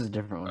 but this is a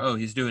different one. Oh,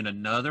 he's doing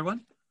another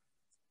one.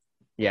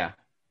 Yeah,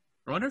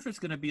 I wonder if it's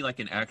going to be like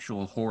an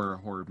actual horror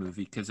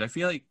movie because I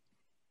feel like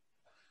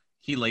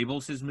he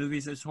labels his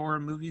movies as horror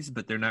movies,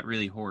 but they're not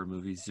really horror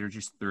movies. They're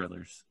just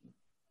thrillers.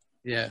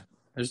 Yeah,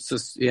 it's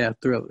just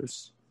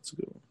thrillers. It's a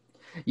good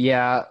one.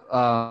 yeah.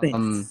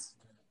 Thanks.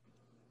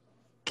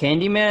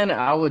 Candyman,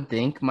 I would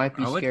think might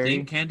be I would scary,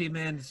 think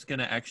Candyman is going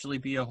to actually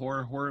be a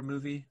horror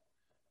movie.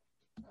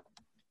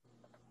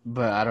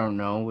 but I don't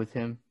know with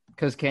him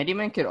because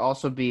Candyman could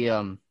also be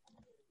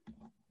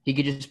he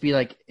could just be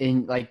like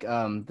in like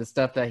the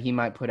stuff that he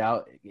might put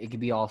out. It could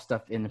be all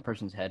stuff in the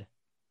person's head.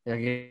 Like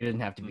it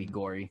doesn't have to be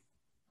gory.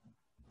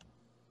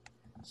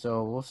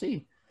 So we'll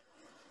see.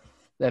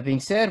 That being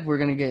said, we're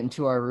gonna get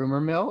into our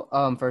rumor mill.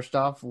 First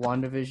off,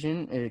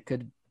 WandaVision. It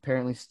could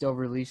apparently still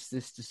release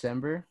this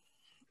December.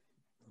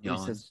 At least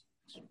Yawn. that's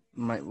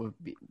might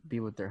be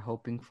what they're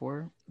hoping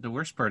for. The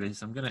worst part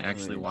is I'm going to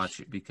actually Which- watch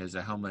it because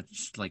of how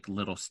much like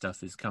little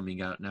stuff is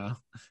coming out now.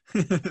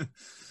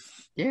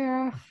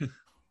 Yeah.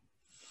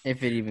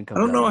 If it even comes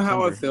I don't out know in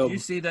how I December. feel. Did you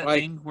see that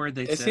Like, thing where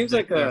they it said seems that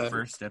like their a-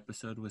 first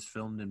episode was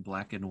filmed in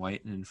black and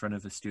white and in front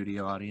of a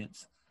studio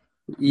audience?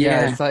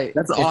 Yeah, it's like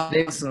that's they've-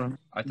 awesome.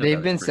 I thought that They've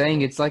was been pretty saying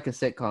cool. it's like a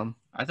sitcom.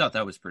 I thought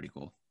that was pretty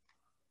cool.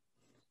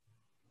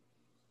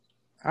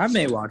 I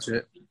may watch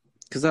it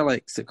because I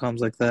like sitcoms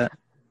like that.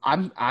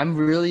 I'm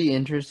really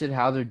interested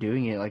how they're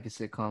doing it like a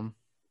sitcom.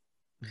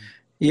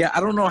 Yeah,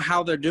 I don't know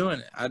how they're doing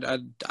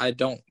it. I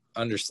don't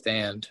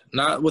understand.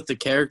 Not with the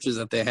characters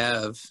that they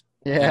have.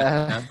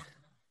 Yeah.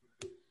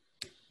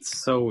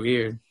 It's so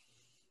weird.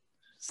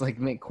 It's like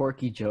make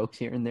quirky jokes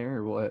here and there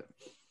or what?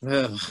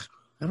 Ugh,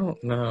 I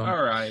don't know.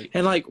 All right.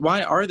 And like,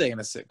 why are they in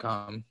a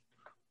sitcom?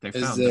 They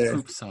Is found the there-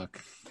 poop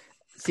sock.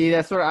 See,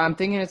 that's what I'm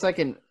thinking. It's like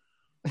an.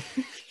 I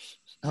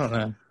don't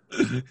know.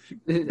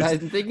 I'm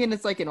thinking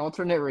it's like an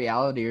alternate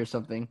reality or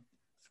something.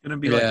 It's gonna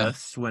be like Yeah.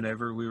 us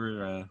whenever we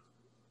were in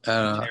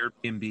Uh,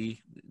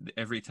 Airbnb.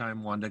 Every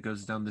time Wanda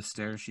goes down the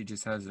stairs, she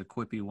just has a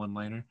quippy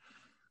one-liner.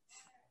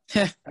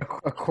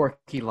 A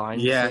quirky line.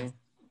 to Yeah. say. It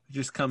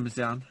just comes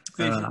down.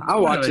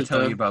 I'll Why watch did I it, tell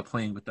though. you about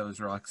playing with those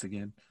rocks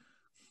again.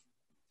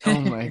 Oh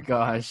my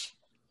gosh.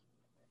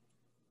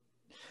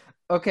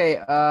 Okay,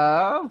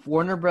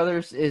 Warner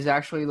Brothers is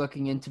actually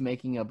looking into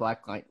making a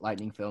Black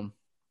Lightning film.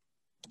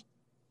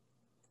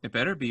 It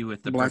better be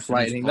with the Black person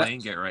Lightning. who's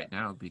playing it right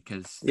now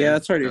because yeah,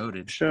 that's already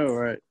goated. a show,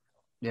 right?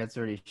 Yeah, it's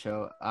already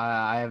show.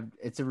 I have.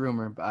 It's a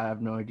rumor, but I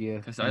have no idea.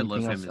 Because I love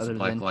anything him else as other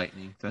Black than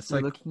Lightning. That's they're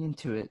like looking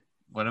into it.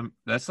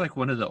 that's like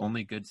one of the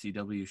only good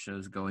CW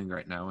shows going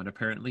right now, and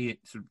apparently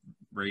its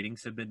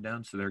ratings have been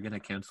down, so they're gonna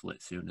cancel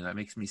it soon, and that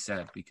makes me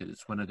sad because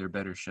it's one of their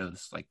better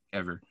shows like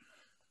ever.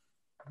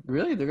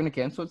 Really, they're gonna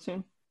cancel it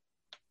soon?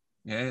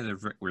 Yeah, their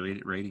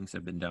ratings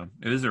have been down.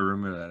 It was a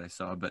rumor that I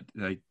saw, but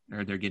I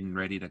heard they're getting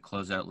ready to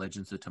close out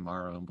Legends of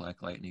Tomorrow and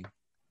Black Lightning.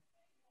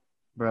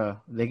 Bruh,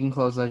 they can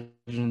close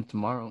Legend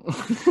tomorrow.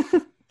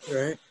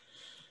 Right.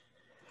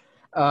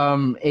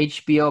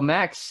 HBO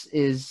Max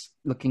is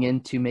looking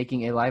into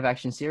making a live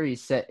action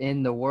series set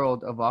in the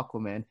world of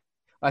Aquaman.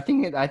 I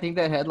think that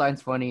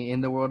headline's funny.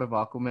 In the world of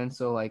Aquaman,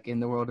 so like in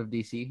the world of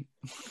DC,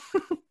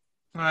 Well,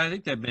 I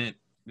think that meant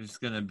it's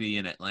gonna be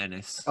in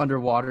Atlantis,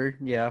 underwater.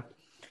 Yeah,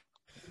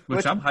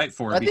 which I'm hyped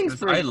for I think it's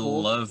because I pretty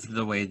cool. loved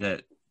the way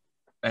that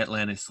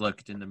Atlantis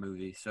looked in the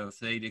movie. So if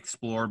they'd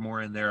explore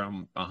more in there,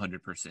 I'm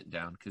 100%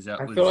 down because that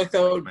I was feel like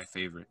that would- my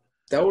favorite.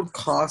 That would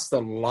cost a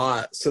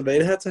lot, so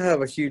they'd have to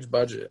have a huge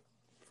budget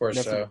for a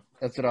show.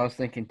 That's what I was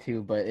thinking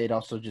too. But it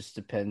also just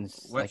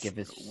depends, like if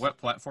it's What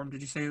platform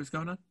did you say it was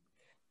going on?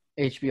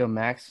 HBO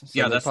Max. So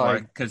Yeah, they're that's why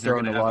probably because they're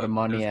throwing going to a have lot of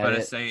money I at was it.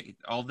 about to say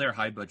all their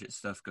high budget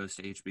stuff goes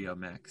to HBO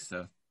Max.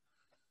 So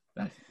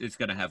It's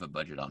gonna have a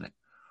budget on it.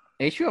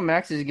 HBO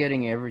Max is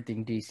getting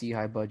everything DC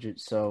high budget,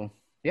 so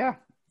yeah,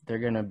 they're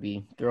gonna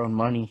be throwing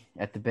money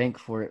at the bank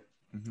for it.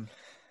 Mm-hmm.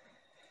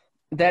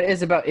 That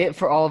is about it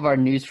for all of our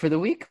news for the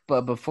week.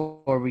 But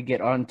before we get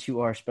on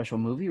to our special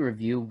movie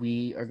review,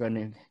 we are going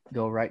to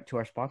go right to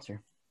our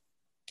sponsor.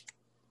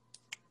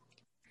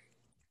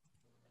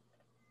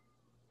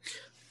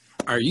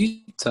 Are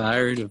you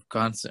tired of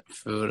constant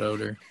food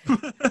odor?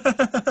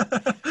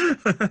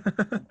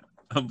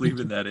 I'm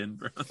leaving that in,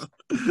 bro.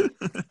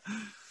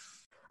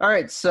 All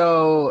right,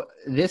 so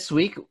this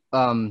week,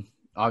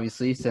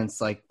 obviously, since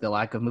like the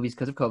lack of movies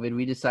because of COVID,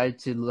 we decided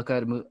to look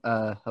at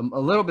a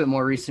little bit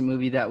more recent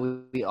movie that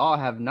we all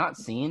have not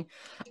seen,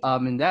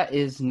 and that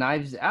is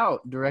Knives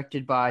Out,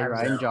 directed by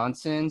Ryan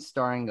Johnson,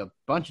 starring a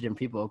bunch of different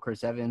people: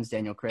 Chris Evans,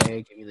 Daniel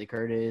Craig, Jamie Lee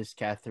Curtis,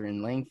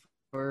 Catherine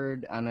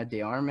Langford, Ana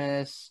de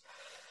Armas.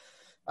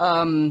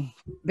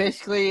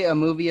 Basically, a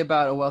movie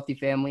about a wealthy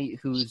family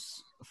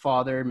whose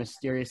father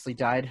mysteriously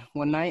died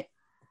one night,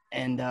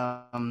 and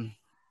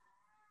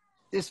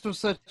this was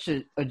such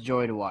a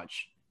joy to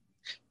watch.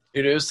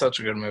 It is such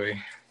a good movie.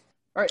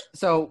 All right,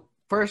 so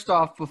first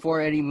off,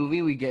 before any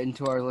movie, we get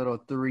into our little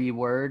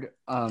 3-word,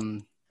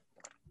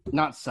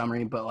 not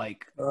summary, but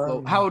like,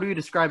 well, how would we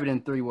describe it in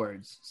 3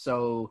 words?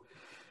 So,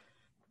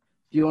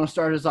 do you want to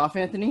start us off,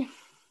 Anthony?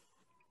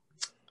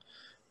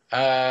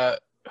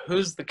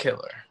 Who's the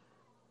killer?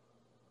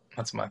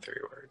 That's my 3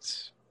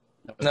 words.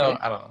 Okay. No,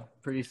 I don't know.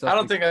 Pretty I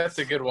don't think that's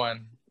a good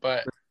one,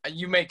 but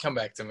you may come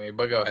back to me,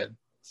 but go ahead.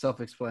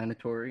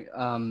 Self-explanatory.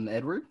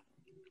 Edward?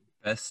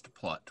 Best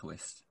plot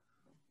twist.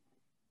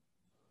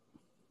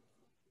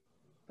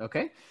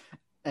 Okay.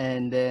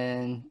 And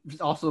then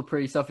also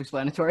pretty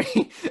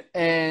self-explanatory.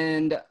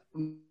 And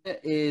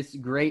is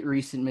great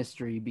recent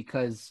mystery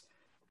because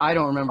I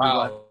don't remember.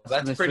 Wow,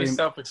 that's mystery. pretty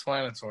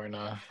self-explanatory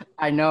now.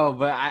 I know,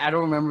 but I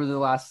don't remember the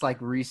last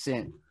like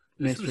recent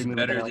This mystery was movie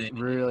that I better like,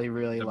 than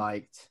really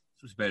liked.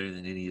 This was better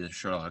than any of the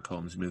Sherlock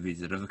Holmes movies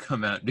that have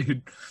come out,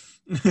 dude.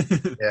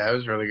 Yeah, it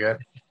was really good.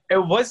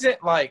 It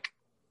wasn't like,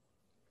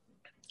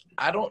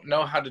 I don't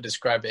know how to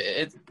describe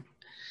it.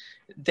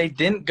 They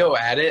didn't go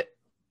at it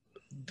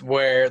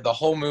where the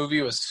whole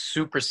movie was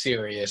super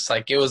serious.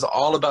 Like, it was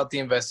all about the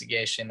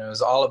investigation. It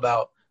was all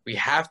about, we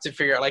have to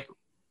figure out, like,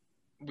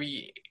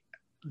 they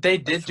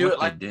did That's do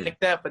what it like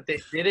that, but they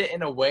did it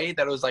in a way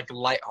that was, like,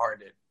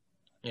 lighthearted,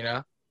 you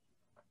know?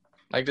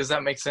 Like, does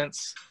that make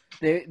sense?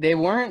 They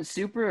weren't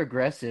super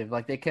aggressive.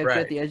 Like, they kept you Right.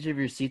 at the edge of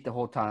your seat the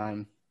whole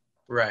time.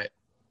 Right.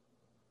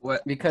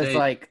 What? Because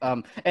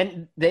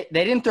and they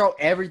didn't throw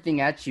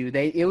everything at you.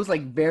 It was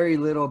like very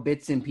little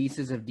bits and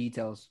pieces of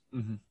details.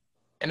 Mm-hmm.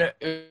 And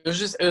it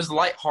was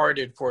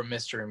lighthearted for a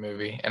mystery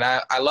movie, and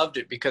I loved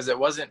it because it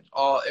wasn't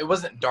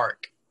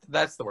dark.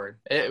 That's the word.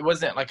 It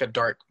wasn't like a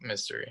dark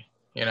mystery,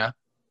 you know?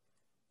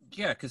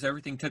 Yeah, because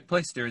everything took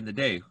place during the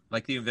day.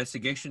 Like, the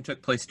investigation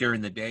took place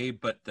during the day,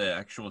 but the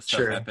actual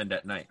stuff happened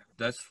at night.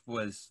 That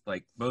was,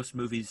 like, most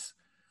movies,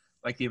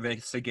 like, the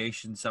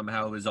investigation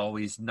somehow is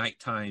always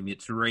nighttime.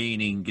 It's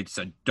raining. It's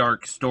a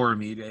dark,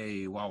 stormy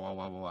day.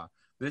 Wow.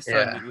 This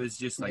time it was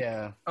just like,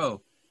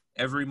 oh,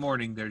 every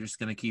morning they're just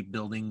going to keep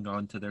building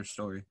onto their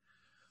story.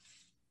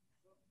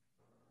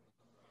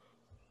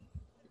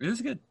 It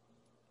was good.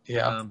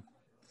 Yeah.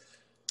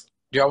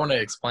 Do y'all want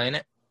to explain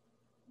it?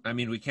 I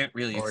mean, we can't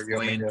really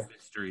explain a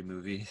mystery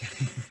movie.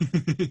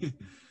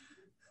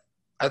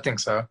 I think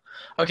so.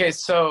 Okay,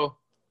 so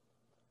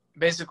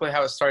basically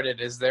how it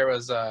started is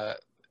there's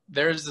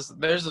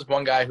this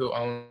one guy who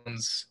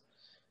owns,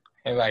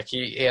 and like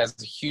he has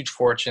a huge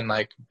fortune,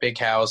 like big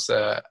house,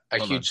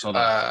 hold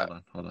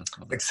on.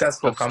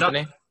 Successful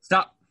company.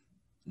 Stop.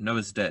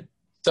 Noah's dead.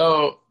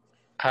 So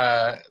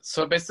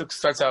it basically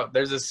starts out,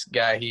 there's this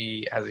guy,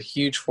 he has a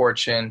huge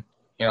fortune,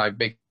 you know, like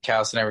big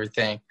house and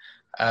everything.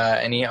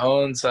 And he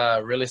owns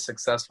a really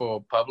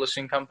successful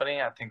publishing company.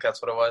 I think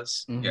that's what it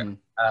was. Mm-hmm.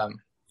 Yeah.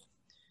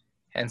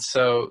 And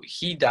so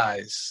he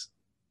dies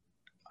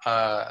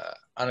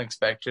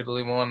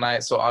unexpectedly one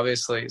night. So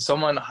obviously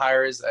someone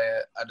hires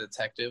a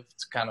detective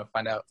to kind of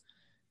find out.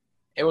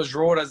 It was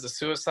ruled as a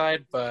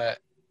suicide, but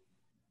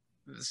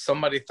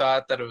somebody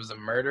thought that it was a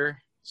murder.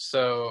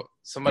 So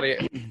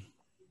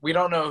we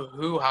don't know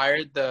who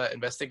hired the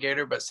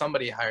investigator, but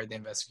somebody hired the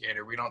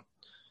investigator. We don't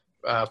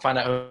find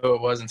out who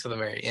it was until the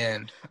very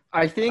end.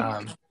 I think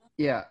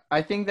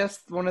I think that's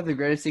one of the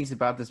greatest things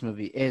about this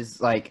movie is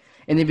like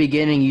in the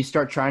beginning you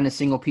start trying to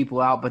single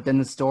people out, but then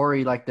the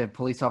story, like the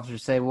police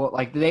officers say, well,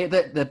 like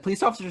the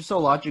police officers are so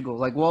logical,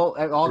 like, well,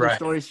 all the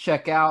stories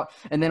check out,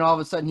 and then all of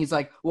a sudden he's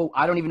like, well,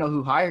 I don't even know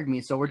who hired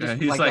me, so we're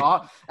just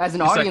as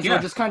an audience we're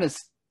just kind of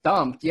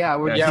stumped.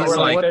 We're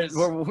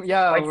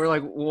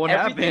like, what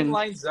happened? Everything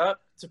lines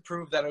up to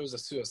prove that it was a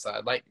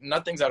suicide. Like,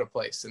 nothing's out of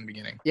place in the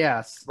beginning.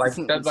 Yes.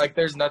 Like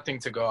there's nothing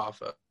to go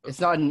off of.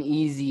 It's not an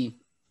easy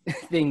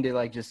thing to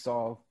like just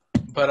solve.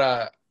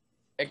 But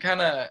it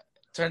kind of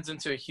turns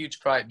into a huge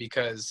fight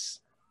because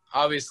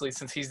obviously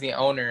since he's the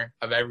owner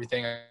of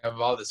everything, of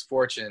all this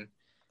fortune,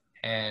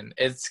 and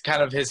it's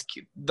kind of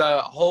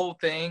the whole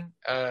thing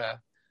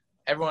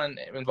everyone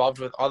involved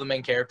with all the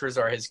main characters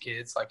are his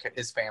kids, like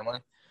his family.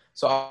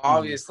 So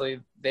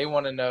obviously they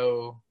want to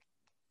know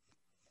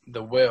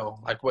the will,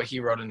 like what he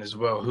wrote in his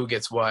will, who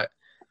gets what.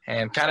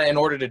 And kind of in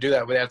order to do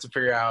that, we have to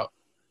figure out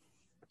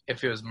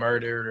if he was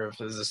murdered or if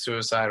it was a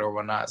suicide or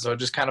whatnot. So it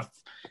just kind of,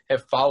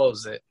 it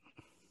follows the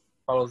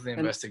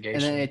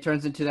investigation. And then it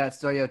turns into that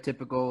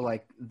stereotypical,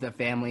 like, the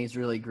family is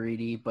really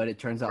greedy, but it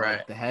turns out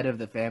like the head of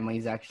the family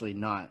is actually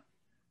not.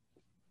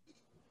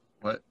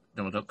 What?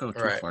 No, don't go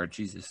too far.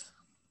 Jesus.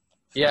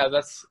 Yeah,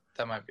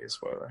 that might be a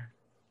spoiler.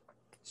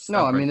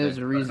 No, I mean, there's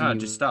a reason he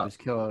just stop. was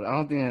killed. I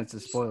don't think that's a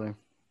spoiler.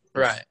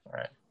 Right.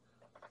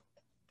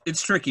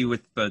 It's tricky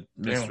with the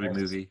mystery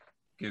movie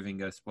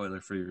giving a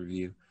spoiler-free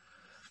review.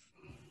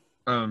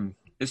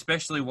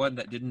 Especially one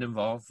that didn't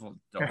involve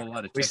a whole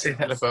lot of. We say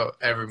that about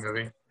every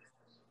movie.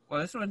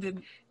 Well, this one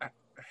didn't.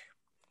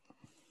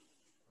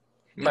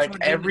 Like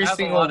every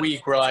single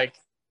week, we're like.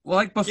 Well,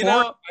 like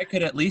before, I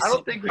could at least. I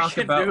don't think we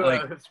should do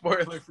a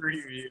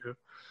spoiler-free review.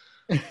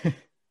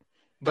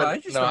 But I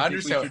just don't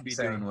think we should be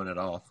doing one at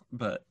all.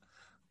 But,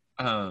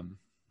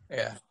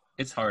 yeah,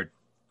 it's hard.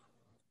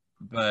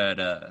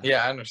 But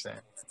yeah, I understand.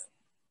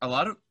 A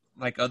lot of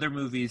like other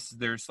movies,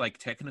 there's like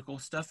technical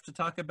stuff to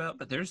talk about,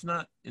 but there's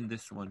not in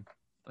this one.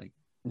 Like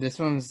this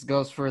one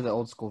goes for the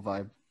old school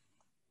vibe.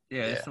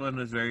 Yeah, this one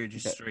was very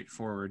just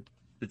straightforward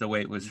the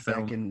way it was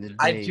filmed. In the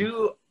day.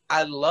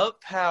 I love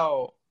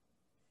how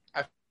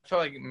I feel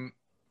like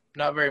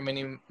not very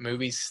many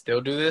movies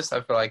still do this.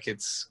 I feel like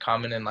it's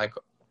common in like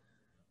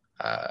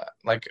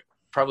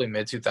probably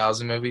mid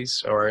 2000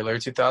 movies or early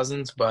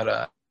 2000s,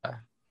 but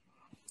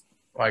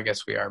well, I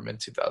guess we are mid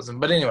 2000.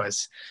 But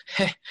anyways,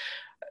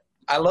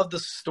 I love the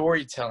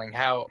storytelling.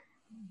 How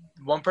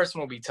one person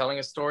will be telling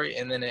a story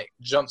and then it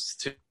jumps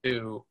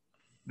to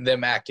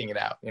them acting it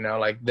out. You know,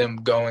 like them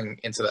going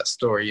into that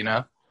story. You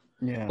know,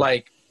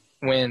 like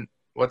when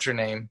what's her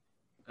name?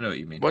 I know what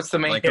you mean. What's the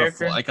main like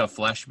character? Like a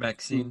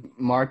flashback scene.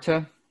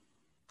 Marta.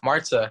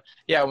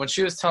 Yeah, when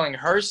she was telling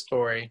her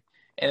story,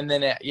 and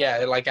then it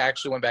like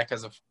actually went back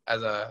as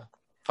a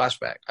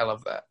flashback. I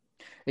love that.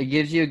 It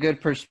gives you a good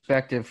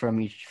perspective from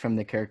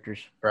the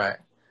characters. Right.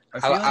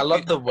 I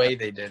love the way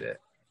they did it.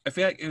 I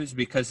feel like it was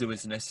because it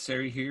was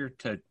necessary here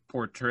to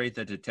portray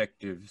the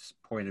detective's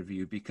point of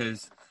view.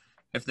 Because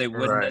if they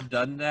wouldn't have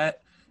done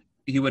that,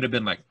 he would have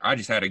been like, I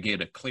just had to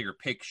get a clear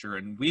picture,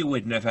 and we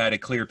wouldn't have had a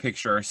clear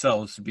picture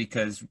ourselves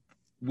because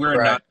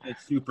we're not the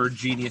super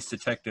genius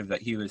detective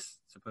that he was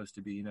supposed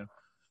to be, you know?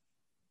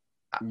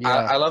 Yeah.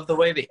 I love the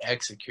way they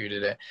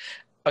executed it.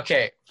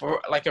 Okay,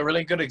 for like a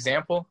really good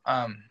example,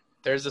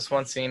 there's this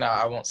one scene,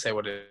 I won't say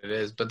what it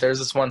is, but there's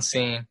this one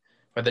scene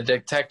where the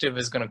detective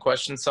is going to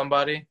question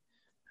somebody.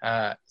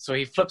 So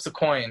he flips a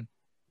coin,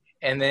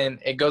 and then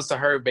it goes to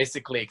her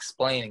basically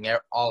explaining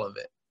all of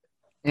it.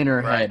 In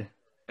her head.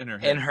 In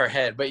her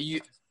head. But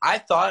I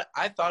thought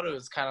it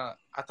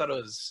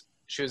was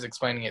she was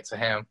explaining it to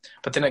him,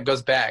 but then it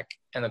goes back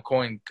and the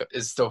coin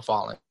is still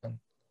falling.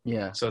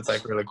 Yeah. So it's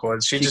like really cool.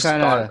 She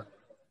kind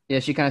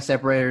of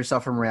separated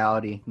herself from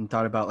reality and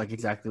thought about like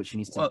exactly what she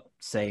needs to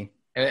say.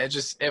 And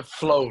it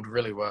flowed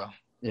really well.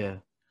 Yeah.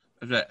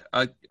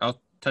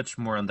 I'll touch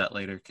more on that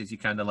later because you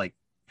kind of like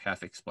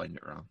half explained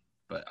it wrong,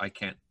 but I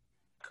can't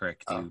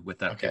correct you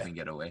without giving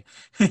it away.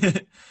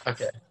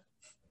 Okay.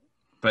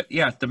 But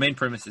yeah, the main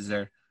premise is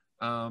there.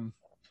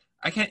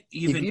 I can't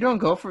even. If you don't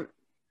go for,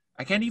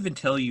 I can't even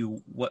tell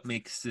you what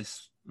makes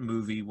this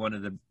movie one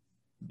of the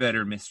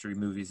better mystery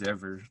movies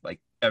ever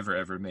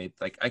made.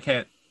 Like I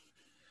can't.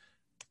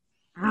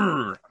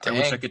 I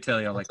wish I could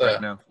tell you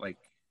right now. Like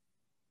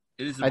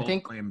it is a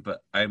bold claim,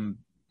 but I'm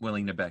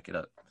willing to back it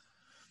up.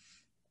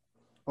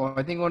 Well,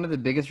 I think one of the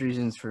biggest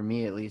reasons for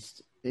me, at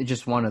least,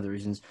 just one of the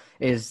reasons,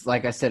 is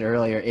like I said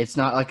earlier, it's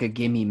not like a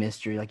gimme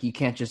mystery. Like you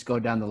can't just go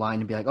down the line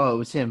and be like, oh, it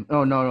was him.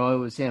 Oh, no, it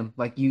was him.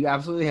 Like you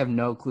absolutely have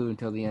no clue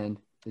until the end.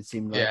 It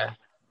seemed like. Yeah.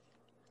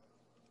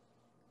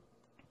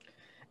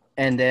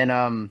 And then,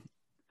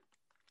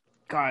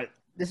 God,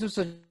 this was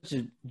such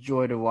a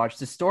joy to watch.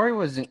 The story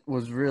was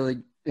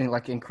really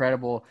like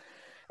incredible,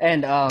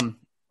 and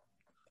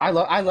I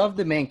love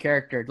the main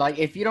character. Like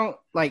if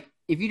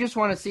you just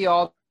want to see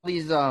all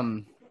these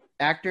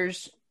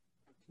actors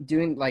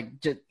doing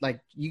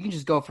you can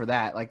just go for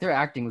that. Like their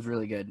acting was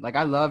really good. Like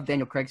I love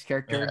Daniel Craig's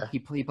character. Yeah. He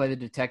played the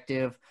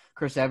detective.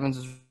 Chris Evans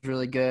was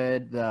really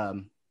good.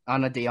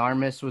 Ana de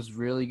Armas was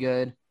really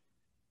good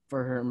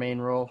for her main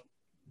role.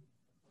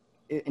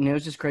 And it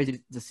was just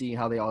crazy to see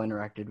how they all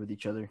interacted with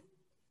each other.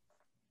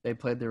 They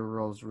played their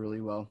roles really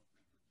well.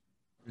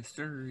 Yes,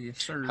 sir.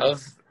 Yes, sir. I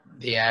love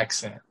the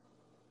accent.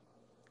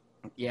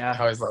 Yeah. I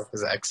always love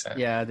his accent.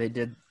 Yeah, they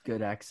did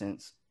good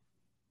accents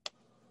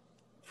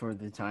for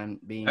the time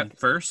being. At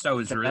first, I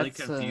was really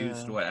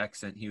confused what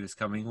accent he was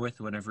coming with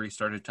whenever he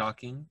started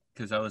talking,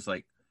 because I was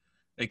like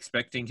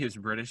expecting his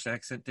British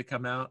accent to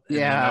come out. And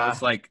then I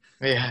was like,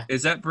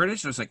 is that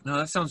British? I was like, no,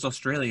 that sounds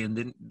Australian.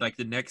 Then like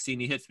the next scene,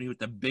 he hits me with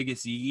the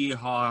biggest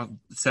yeehaw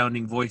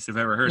sounding voice I've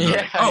ever heard.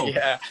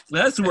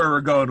 That's where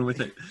we're going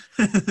with it.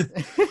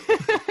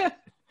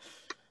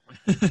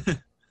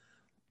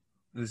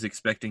 I was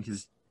expecting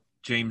his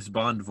James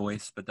Bond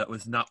voice, but that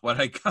was not what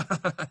I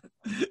got.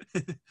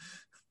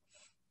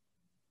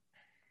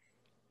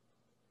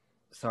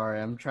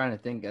 Sorry, I'm trying to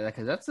think of that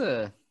because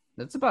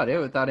that's about it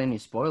without any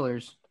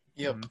spoilers.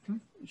 Yep. Mhm.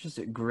 It's just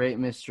a great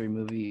mystery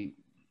movie.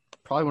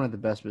 Probably one of the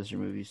best mystery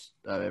movies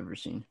I've ever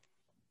seen.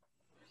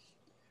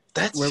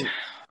 That's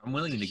I'm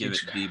willing to give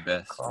it the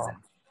best. call.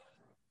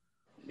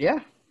 Yeah.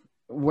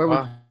 Where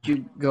Wow. would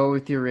you go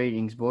with your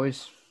ratings,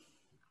 boys?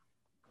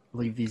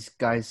 Leave these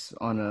guys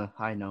on a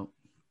high note.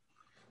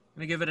 I'm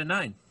going to give it a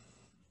 9.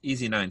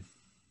 Easy 9.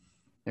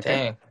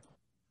 Dang.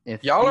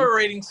 If Y'all are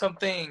rating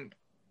something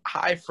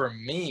high for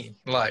me.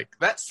 Like,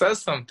 that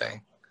says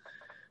something.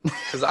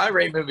 Because I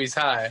rate movies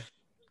high.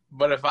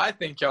 But if I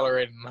think y'all are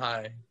rating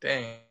high,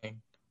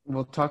 dang.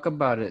 We'll talk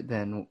about it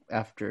then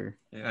after.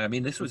 Yeah, I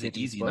mean, this was we an get to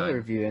the easy spoiler 9.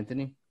 review,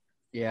 Anthony.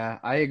 Yeah,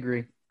 I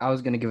agree. I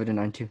was going to give it a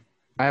 9 too.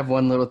 I have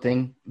one little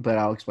thing, but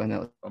I'll explain that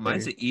later. Well,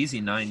 mine's an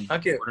easy 9,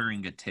 Okay.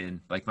 bordering a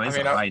 10. Like, mine's I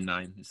mean, a high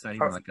 9. It's not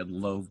even like a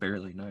low,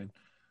 barely 9.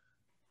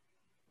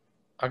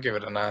 I'll give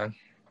it a 9.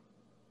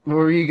 What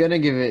were you going to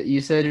give it?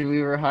 You said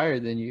we were higher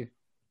than you.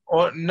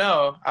 Well,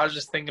 no, I was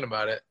just thinking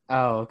about it.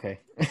 Oh, okay.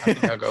 I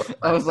think I'll go with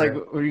I was like,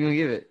 nine. what are you going to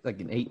give it? Like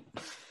an 8?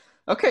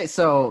 Okay,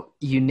 so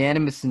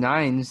unanimous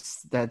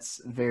 9s.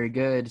 That's very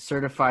good.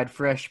 Certified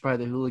fresh by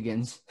the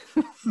hooligans.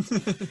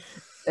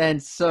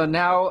 And so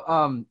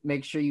now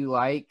make sure you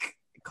like,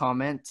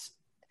 comment,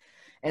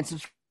 and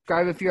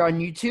subscribe if you're on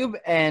YouTube,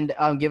 and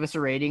give us a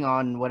rating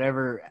on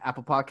whatever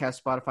Apple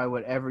Podcast, Spotify,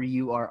 whatever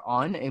you are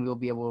on, and we'll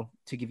be able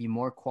to give you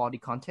more quality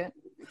content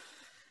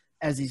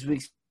as these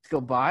weeks go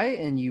by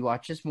and you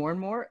watch us more and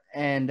more.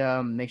 And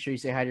make sure you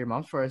say hi to your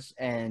moms for us.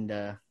 And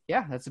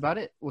yeah, that's about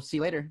it. We'll see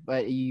you later,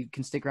 but you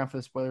can stick around for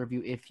the spoiler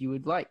review if you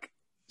would like.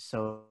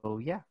 So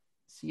yeah,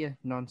 see ya,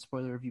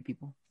 non-spoiler review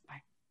people.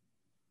 Bye.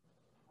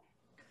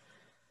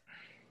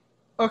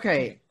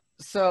 Okay,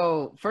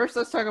 so first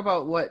let's talk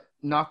about what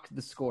knocked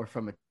the score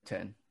from a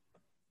 10.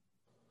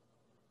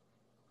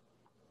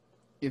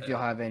 If you'll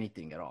have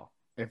anything at all.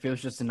 If it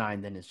was just a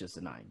 9, then it's just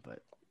a 9. But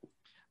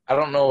I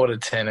don't know what a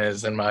 10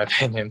 is, in my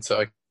opinion,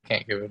 so I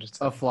can't give it a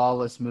 10. a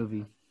flawless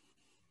movie.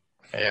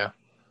 Yeah.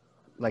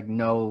 Like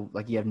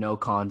you have no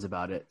cons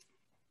about it.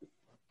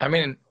 I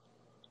mean,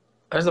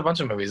 there's a bunch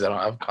of movies I don't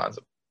have cons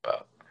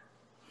about.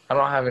 I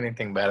don't have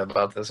anything bad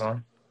about this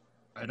one.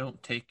 I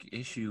don't take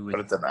issue But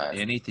with it's a 9.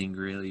 anything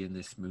really in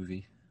this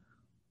movie.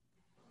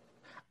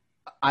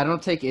 I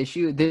don't take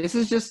issue. This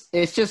is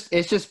it's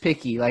just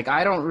picky. Like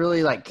I don't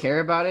really like care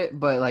about it,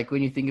 but like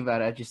when you think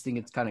about it, I just think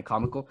it's kind of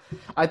comical.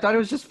 I thought it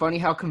was just funny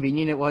how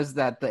convenient it was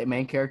that the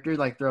main character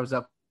like throws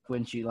up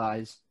when she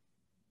lies.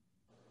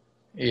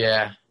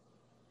 Yeah.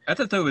 I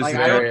thought that was Like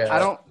very... I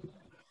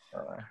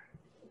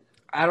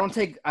don't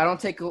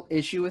take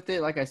issue with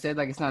it. Like I said,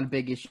 like it's not a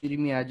big issue to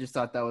me. I just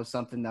thought that was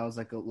something that was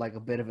like a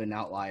bit of an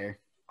outlier.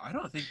 I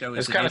don't think that was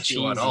It's an kinda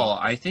issue at cheesy. all.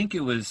 I think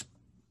it was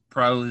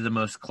probably the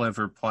most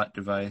clever plot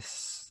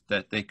device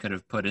that they could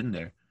have put in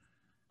there.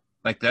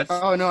 Like that's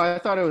Oh no, I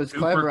thought it was super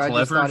clever. I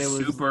just thought it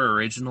was super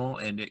original,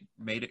 and it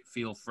made it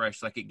feel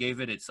fresh. Like it gave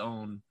it its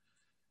own,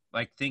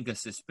 like, thing of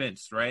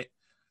suspense, right?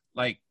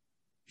 Like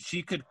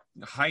she could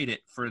hide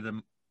it for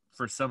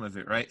some of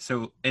it, right?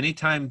 So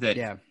anytime that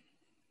yeah.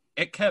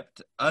 it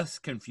kept us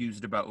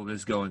confused about what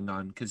was going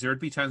on, because there would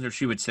be times where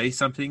she would say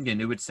something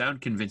and it would sound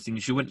convincing.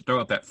 She wouldn't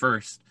throw up at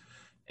first,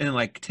 and then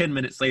like 10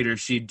 minutes later,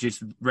 she'd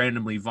just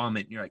randomly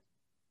vomit, and you're like,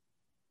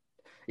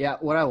 Yeah,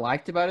 what I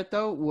liked about it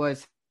though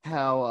was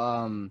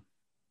how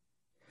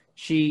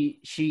she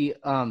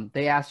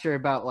they asked her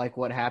about like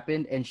what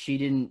happened and she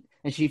didn't,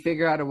 and she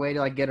figured out a way to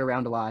like get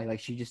around a lie. Like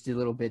she just did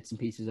little bits and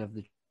pieces of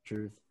the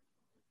truth.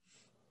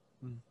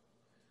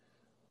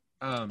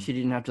 She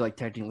didn't have to like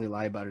technically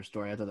lie about her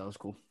story. I thought that was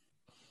cool.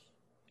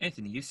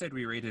 Anthony, you said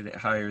we rated it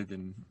higher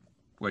than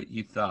what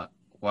you thought.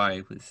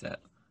 Why was that?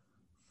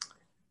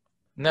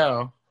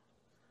 No.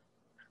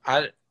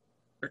 Or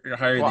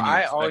higher Well, than you I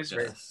expect always us.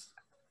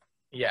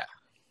 rate- Yeah.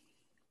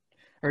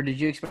 Or did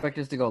you expect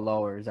us to go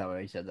lower? Is that why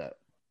you said that?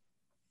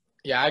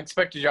 Yeah, I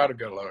expected y'all to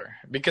go lower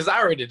because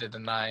I rated it a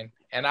 9,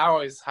 and I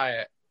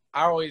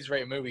always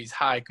rate movies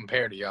high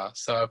compared to y'all.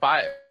 So if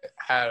I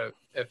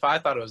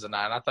thought it was a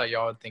 9, I thought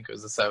y'all would think it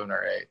was a 7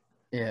 or 8.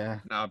 Yeah.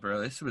 Nah, bro,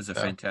 this was a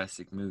Yeah.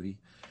 fantastic movie.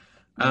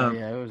 Yeah,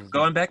 it was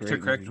Going back to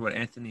great correct movie. what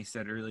Anthony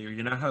said earlier,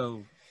 you know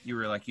how you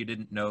were like, you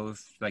didn't know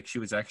if like she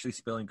was actually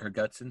spilling her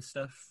guts and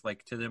stuff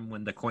like to them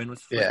when the coin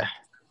was flipped? Yeah.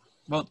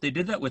 Well, they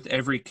did that with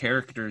every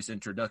character's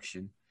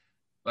introduction.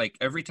 Like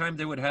every time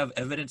they would have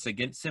evidence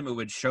against him, it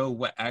would show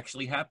what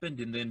actually happened,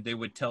 and then they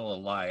would tell a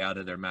lie out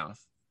of their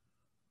mouth.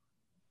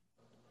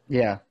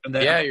 Yeah. And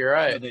Yeah, you're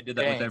right. They did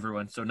that with Dang.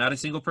 everyone. So not a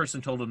single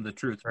person told them the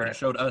truth, but it Right.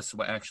 showed us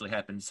what actually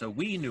happened. So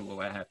we knew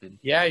what happened.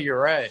 Yeah, you're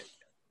right.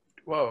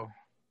 Whoa.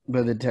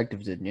 But the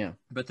detectives didn't, yeah.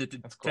 But the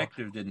That's cool.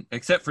 detective didn't,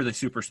 except for the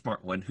super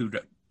smart one who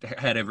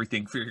had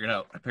everything figured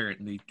out,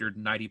 apparently. Or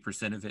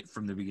 90% of it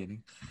from the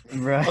beginning.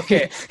 Right.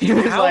 Okay. He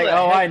was How like, the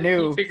oh, heck I did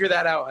knew. he figure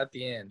that out at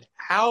the end?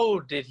 How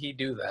did he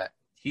do that?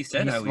 He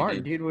said He's how smart, he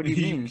did. dude. What do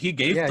you mean? He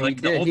gave Yeah, like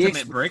he the did.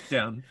 ultimate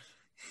breakdown.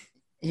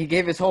 He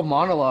gave his whole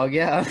monologue.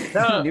 Yeah,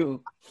 No. he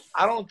knew.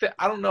 I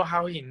don't know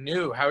how he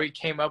knew, how he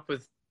came up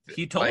with.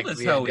 He told like, us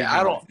the how he idea. knew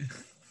I don't. it.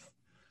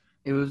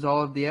 It was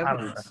all of the don't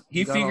evidence.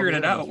 He got all figured the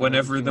it evidence out from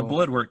whenever every the single-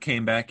 blood work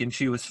came back and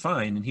she was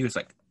fine. And he was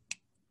like,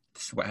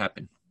 this is what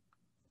happened.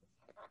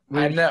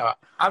 I know.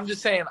 I'm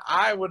just saying,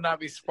 I would not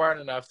be smart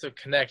enough to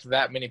connect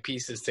that many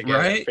pieces together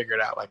Right? and figure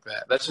it out like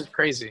that. That's just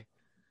crazy.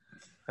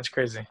 That's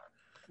crazy.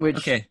 Which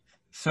Okay,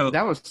 so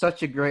that was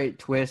such a great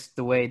twist.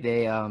 The way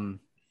they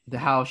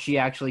how she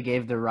actually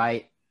gave the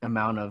right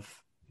amount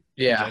of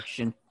Yeah.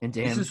 injection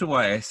into this him. is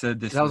why I said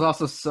this That was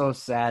also so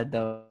sad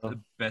though. the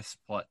best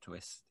plot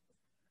twist.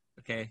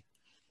 Okay?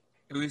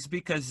 It was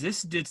because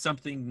this did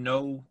something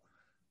no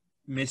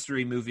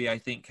mystery movie, I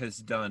think, has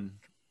done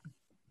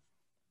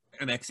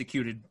and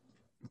executed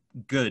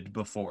good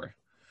before.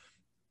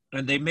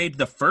 And they made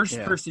the first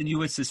Yeah. person you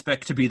would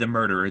suspect to be the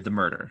murderer the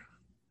murderer.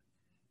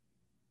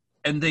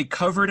 And they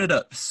covered it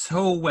up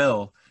so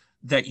well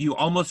that you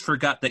almost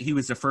forgot that he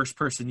was the first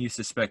person you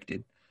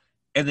suspected,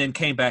 and then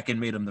came back and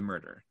made him the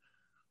murderer.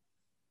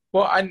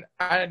 Well,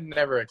 I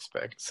never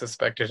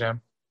suspected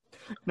him.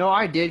 No,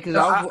 I did because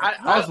No, I was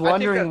I think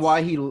wondering that's-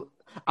 why he.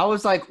 I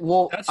was like,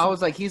 well, That's- I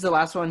was like, he's the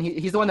last one.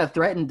 He's the one that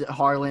threatened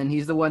Harlan.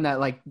 He's the one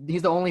that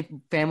he's the only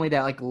family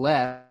that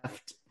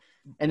left.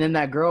 And then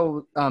that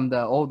girl,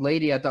 the old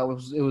lady, I thought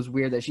it was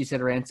weird that she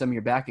said, "Ransom,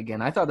 you're back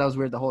again." I thought that was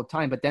weird the whole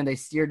time, but then they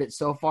steered it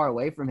so far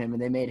away from him,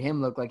 and they made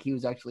him look like he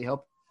was actually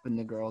helping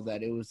the girl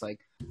that it was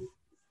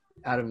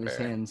out of his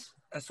Fair. hands.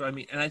 That's what I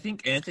mean. And I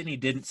think Anthony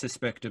didn't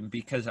suspect him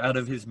because out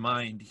of his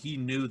mind, he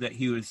knew that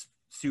he was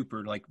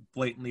super,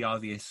 blatantly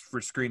obvious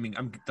for screaming.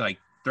 I'm,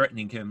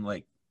 threatening him,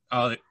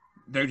 oh,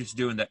 they're just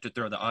doing that to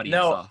throw the audience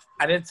No, off.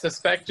 I didn't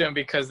suspect him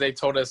because they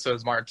told us it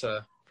was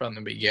Marta from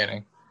the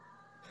beginning.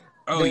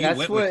 Oh, you That's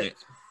went what- with it.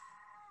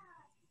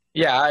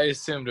 Yeah, I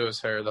assumed it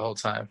was her the whole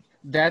time.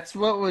 That's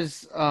what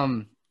was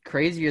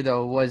crazier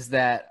though, was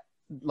that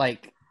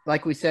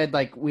like we said,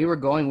 we were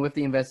going with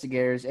the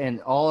investigators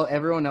and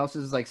everyone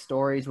else's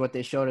stories, what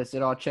they showed us,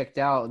 it all checked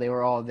out. They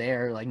were all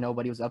there,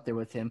 nobody was up there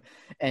with him,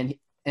 and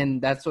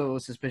that's what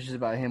was suspicious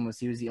about him, was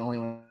he was the only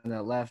one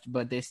that left.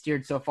 But they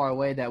steered so far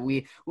away that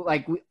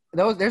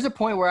there's a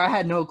point where I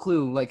had no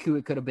clue who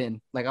it could have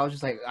been. I was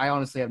just I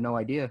honestly have no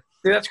idea.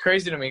 See, that's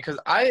crazy to me because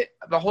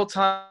the whole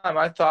time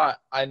I thought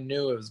I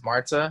knew it was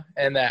Marta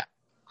and that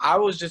I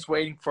was just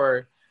waiting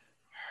for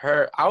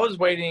her. I was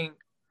waiting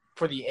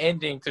for the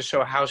ending to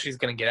show how she's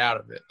going to get out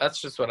of it. That's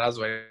just what I was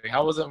waiting. I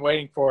wasn't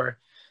waiting for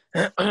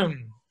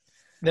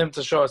them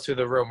to show us who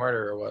the real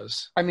murderer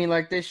was. I mean,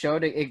 they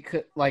showed it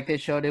could, they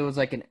showed it was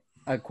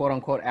a quote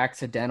unquote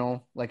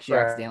accidental, she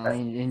Right.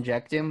 accidentally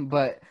inject him,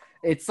 but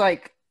it's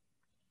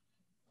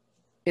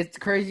it's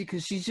crazy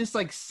because she's just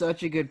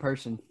such a good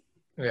person.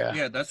 Yeah.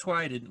 Yeah, that's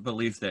why I didn't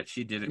believe that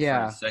she did it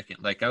Yeah. for a second.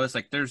 I was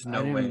like, there's I no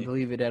didn't way.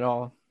 believe it at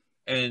all.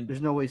 And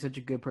There's no way such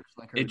a good person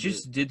like her. it would do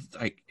just did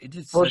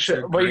Well, such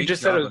a well, you great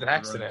just said it job was an of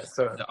accident,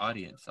 throwing so- the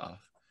audience off.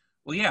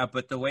 Well, yeah,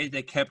 but the way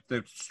they kept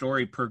the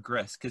story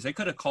progress, because they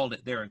could have called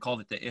it there and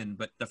called it the end,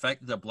 but the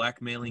fact that the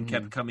blackmailing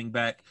kept coming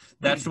back,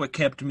 that's what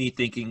kept me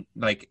thinking,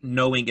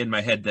 knowing in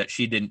my head that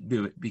she didn't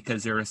do it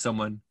because there was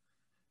someone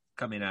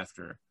coming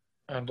after her.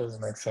 That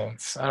doesn't make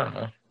sense. I don't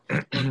know.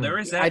 Well, there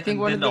is that, I think and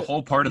one then of the the-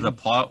 whole part of the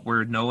plot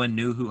where no one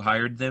knew who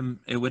hired them.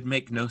 It would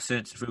make no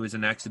sense if it was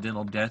an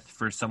accidental death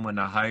for someone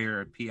to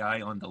hire a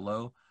PI on the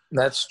low.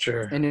 That's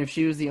true. And if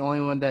she was the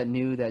only one that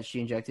knew that she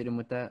injected him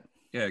with that.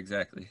 Yeah,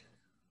 exactly.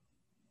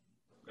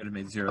 Would have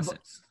made zero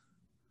sense.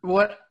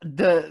 What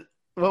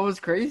was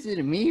crazy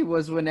to me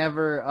was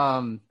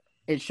whenever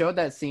it showed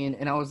that scene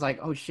and I was like,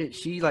 oh shit,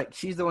 she's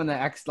the one that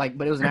acts but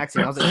it was an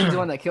accident. I was like, she's the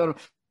one that killed him.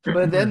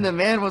 But then the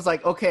man was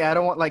like, okay, I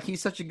don't want,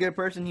 he's such a good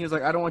person. He was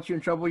like, I don't want you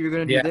in trouble. You're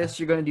going to do Yeah. this.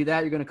 You're going to do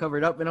that. You're going to cover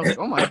it up. And I was like,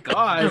 oh my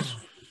gosh.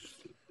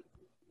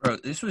 Bro,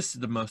 this was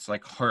the most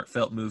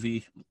heartfelt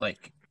movie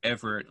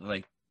ever.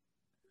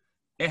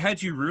 It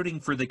had you rooting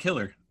for the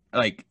killer.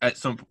 At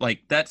some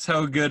that's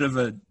how good of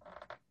a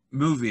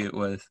movie it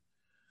was.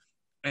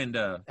 And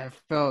I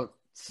felt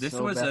this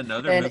so was bad.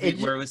 another And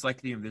movie where it was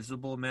like The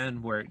Invisible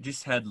Man, where it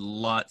just had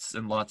lots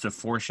and lots of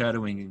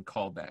foreshadowing and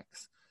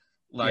callbacks.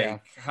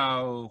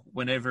 How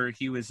whenever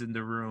he was in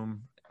the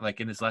room,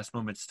 in his last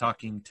moments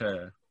talking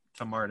to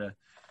Marta,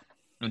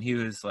 and he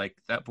was like,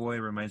 that boy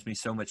reminds me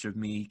so much of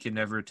me. He can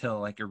never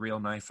tell a real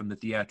knife from the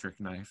theatric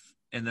knife.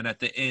 And then at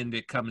the end,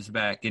 it comes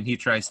back and he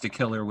tries to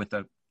kill her with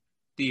a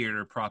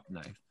theater prop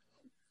knife.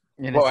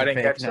 And Well, it's I a didn't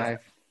fake catch that.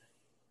 knife.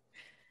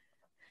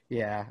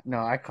 Yeah, no,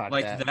 I caught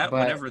that. But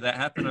Whenever that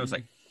happened, I was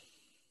like,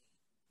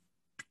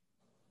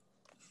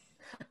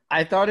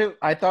 I thought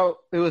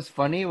it was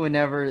funny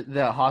whenever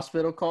the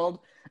hospital called,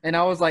 and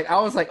I was like,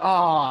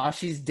 oh,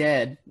 she's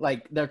dead.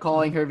 They're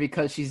calling her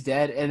because she's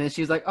dead, and then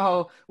she's like,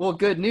 oh, well,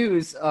 good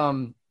news.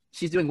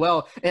 She's doing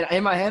well. And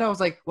in my head, I was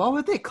like, why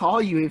would they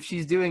call you if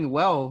she's doing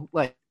well?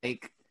 They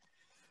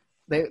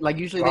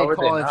usually Why they would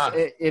call they not?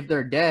 if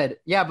they're dead.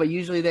 Yeah, but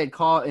usually they'd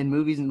call in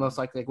movies and most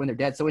likely when they're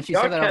dead. So when she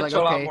Y'all said that, I catch was a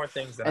like, lot okay. more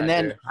things than And I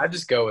then- do. I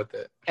just go with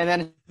it. And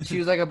then she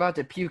was about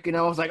to puke, and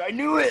I was like, I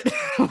knew it.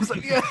 I was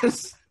like,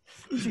 yes.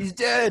 She's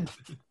dead.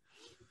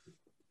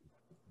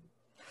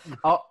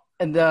 Oh,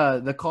 and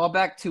the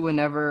callback to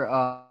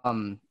whenever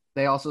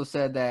they also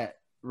said that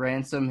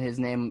Ransom,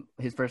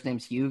 his first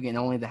name's Hugh, and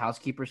only the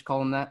housekeepers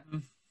call him that.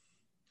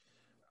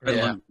 I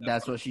Yeah. love that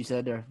That's part. what she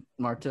said to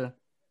Marta.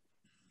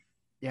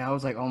 Yeah, I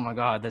was like, oh my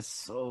god, that's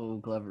so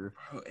clever.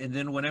 And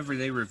then whenever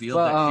they revealed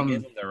But, that she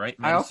gave him the right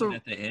I medicine also-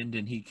 at the end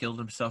and he killed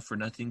himself for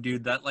nothing,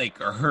 dude, that like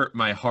hurt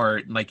my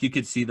heart. Like you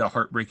could see the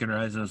heartbreak in her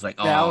eyes, and I was like,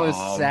 oh, That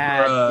was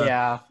sad. bruh.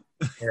 Yeah,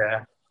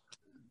 Yeah.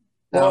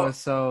 that Well- was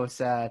so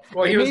sad.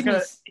 Well, It made me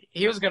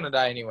he was gonna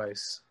die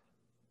anyways.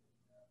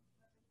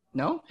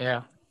 no.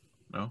 Yeah.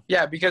 No.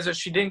 Yeah, because if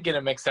she didn't get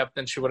him mixed up,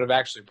 then she would have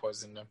actually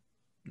poisoned him.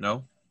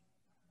 No.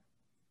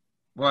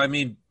 Well, I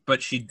mean,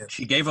 but she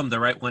gave him the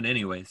right one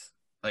anyways.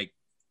 Like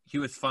he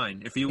was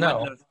fine. If he would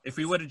No. have, if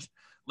he would have,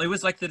 it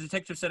was like the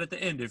detective said at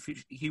the end. If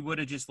he would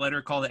have just let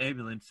her call the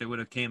ambulance, they would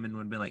have came and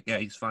would have been like, yeah,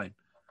 he's fine.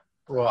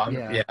 Well,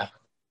 Yeah.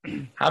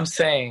 I'm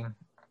saying,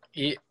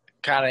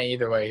 kind of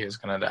either way, he was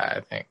gonna die.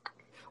 I think.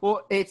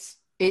 Well,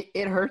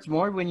 it hurts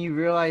more when you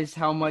realize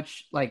how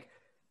much like.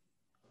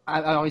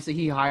 Obviously,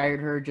 he hired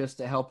her just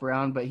to help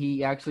around, but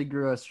he actually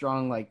grew a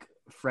strong like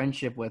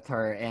friendship with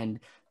her, and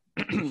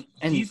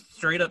He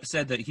straight up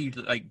said that he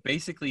like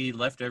basically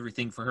left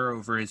everything for her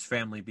over his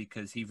family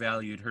because he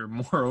valued her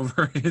more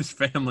over his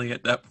family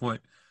at that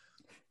point.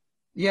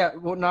 yeah.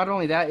 Well, not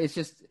only that,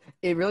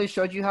 it really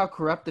showed you how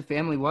corrupt the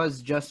family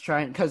was. Just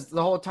trying, because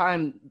the whole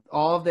time,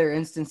 all of their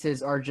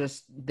instances are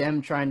just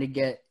them trying to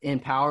get in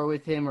power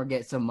with him or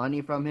get some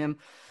money from him.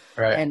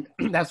 Right. And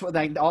that's what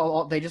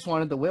they just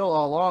wanted the will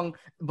all along.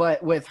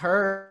 But with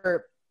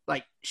her,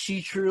 like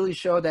she truly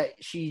showed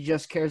that she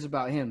just cares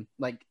about him.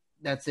 Like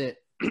that's it.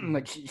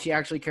 Like she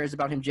actually cares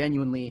about him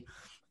genuinely,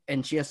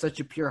 and she has such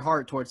a pure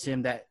heart towards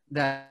him that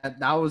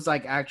I was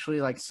like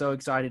actually like so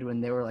excited when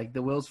they were like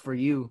the will's for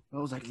you. I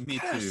was like, Me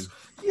yes, too.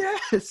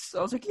 yes.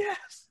 I was like,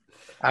 yes.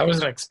 I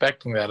wasn't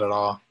expecting that at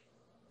all.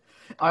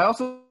 I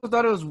also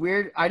thought it was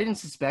weird. I didn't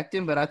suspect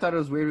him, but I thought it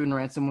was weird when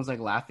Ransom was like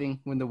laughing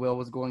when the will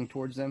was going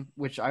towards them,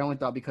 which I only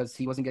thought because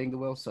he wasn't getting the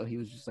will, so he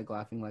was just like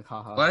laughing, like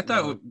haha. Well, I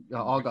thought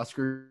all got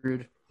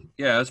screwed.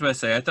 Yeah, I was about to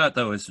say I thought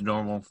that was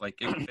normal. Like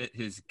it fit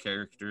his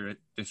character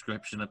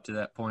description up to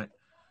that point.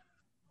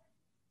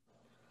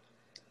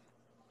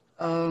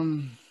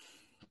 Trying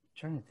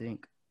to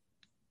think.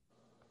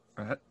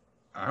 I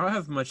don't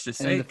have much to then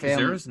say the because there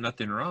family- was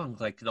nothing wrong.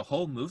 Like the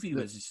whole movie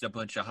was just a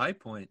bunch of high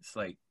points.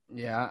 Like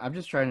Yeah, I'm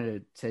just trying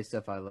to say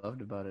stuff I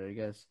loved about it, I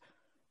guess.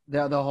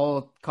 The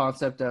whole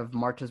concept of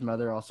Marta's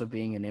mother also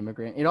being an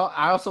immigrant. You know,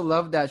 I also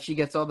love that she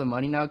gets all the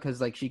money now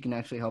because like she can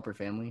actually help her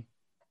family.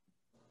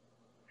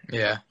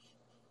 Yeah.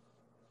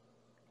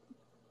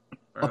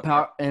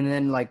 And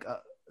then like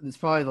it's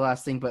probably the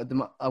last thing, but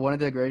one of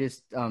the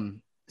greatest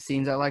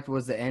scenes I liked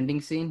was the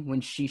ending scene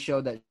when she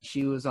showed that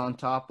she was on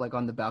top, like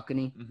on the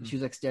balcony. Mhm. She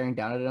was like staring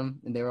down at them,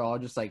 and they were all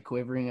just like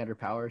quivering at her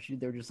power.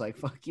 They were just like,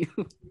 "Fuck you."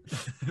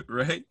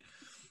 right,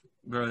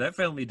 bro. That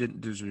family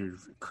didn't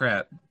deserve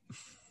crap.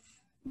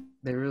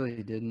 They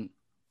really didn't.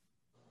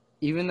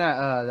 Even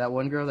that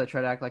one girl that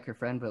tried to act like her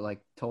friend, but like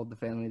told the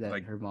family that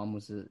Like- her mom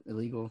was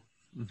illegal.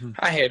 Mhm.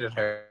 I hated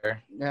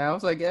her. Yeah, I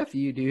was like, "F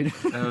you, dude."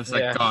 I was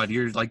like, Yeah. God,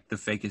 you're like the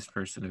fakest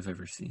person I've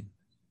ever seen.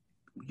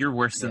 You're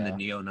worse than the Yeah.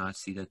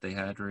 neo-Nazi that they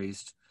had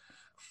raised.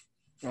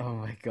 Oh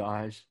my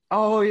gosh.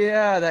 Oh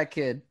yeah, that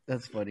kid.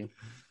 That's funny.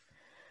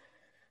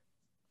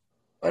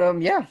 But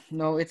yeah,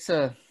 no, it's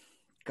a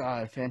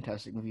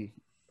fantastic movie.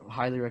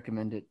 Highly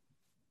recommend it.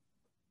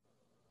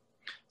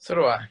 So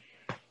do I.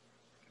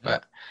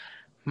 But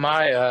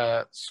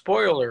my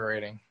spoiler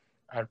rating,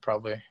 I'd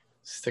probably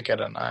stick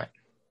at a 9.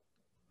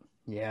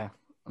 Yeah,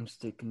 I'm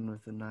sticking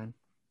with a 9.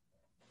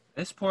 At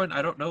this point,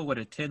 I don't know what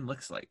a 10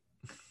 looks like.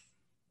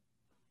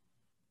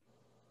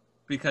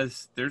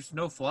 Because there's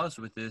no flaws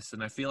with this,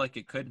 and I feel like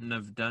it couldn't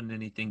have done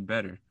anything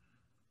better.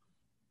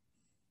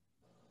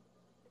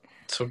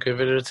 So give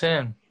it a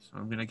 10. So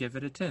I'm going to give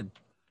it a 10.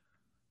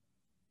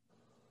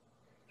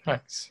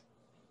 Nice.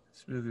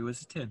 This movie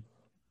was a 10.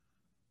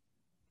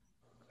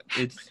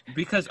 It's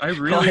because I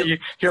Really? really...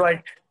 You're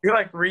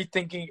like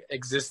rethinking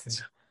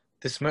existence.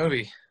 This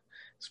movie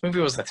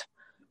was a.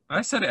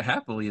 I said it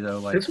happily, though.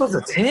 Like, This was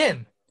a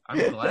 10.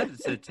 I'm glad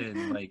it's a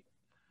 10. Like,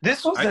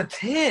 This was I- a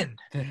 10.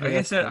 like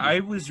I said, I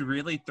was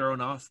really thrown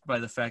off by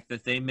the fact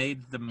that they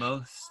made the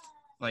most,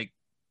 like,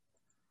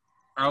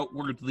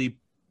 outwardly,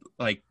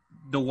 like,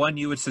 the one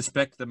you would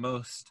suspect the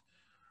most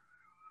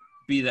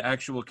be the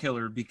actual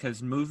killer,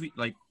 because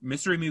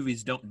mystery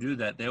movies don't do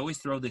that. They always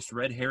throw this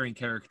red herring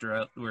character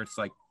out where it's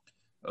like,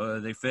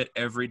 they fit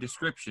every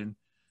description.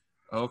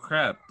 Oh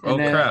crap! And Oh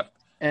then- crap!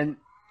 and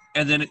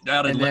And then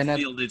out of and left then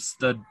field, it's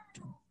the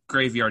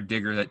graveyard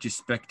digger that just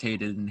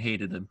spectated and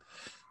hated him.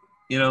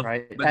 You know,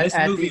 right. but this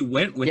movie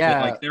went with it.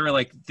 yeah. Like they were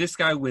like, this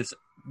guy was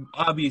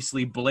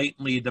obviously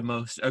blatantly the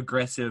most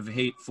aggressive,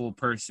 hateful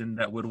person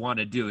that would want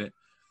to do it,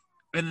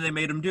 and then they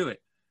made him do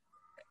it,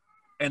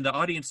 and the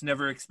audience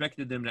never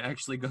expected them to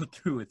actually go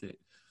through with it.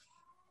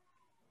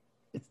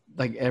 It's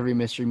like every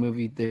mystery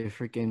movie, they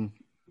freaking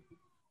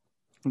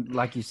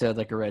Like you said,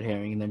 like a red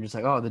herring, and they're just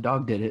like, oh, the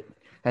dog did it.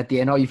 At the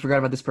end, oh, you forgot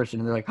about this person,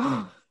 and they're like,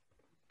 oh,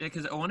 Yeah,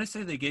 because I want to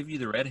say they gave you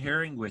the red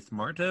herring with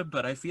Marta,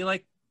 but I feel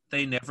like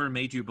they never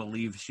made you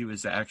believe she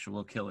was the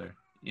actual killer.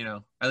 You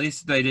know, at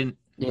least they didn't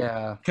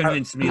yeah,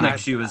 convince me like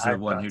she was the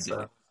one thought who so.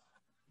 did it.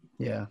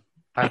 yeah.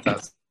 I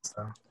thought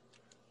so.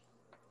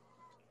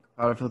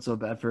 I would feel so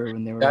bad for her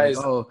when they were Guys-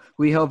 like, oh,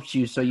 we helped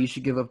you, so you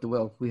should give up the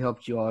will. We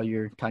helped you all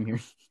your time here.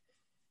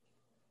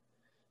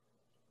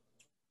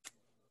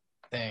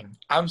 Dang.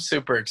 I'm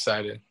super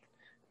excited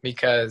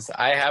because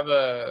I have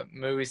a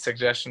movie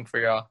suggestion for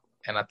y'all,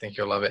 and I think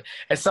you'll love it.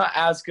 It's not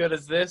as good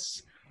as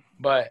this,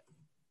 but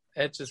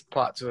it's just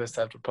plot twist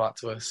after plot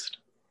twist.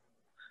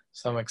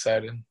 So I'm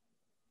excited.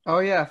 Oh,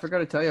 yeah, I forgot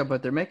to tell you,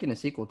 but they're making a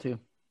sequel, too.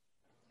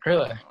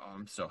 Really? Oh,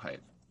 I'm so hyped.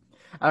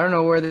 I don't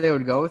know where they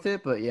would go with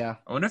it, but yeah.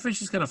 I wonder if it's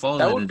just gonna follow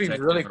That the would be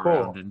detective really cool.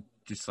 around and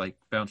just like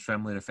bounce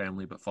family to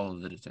family, but follow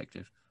the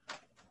detective.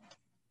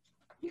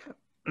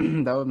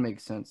 That would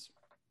make sense.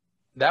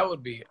 That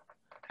would be.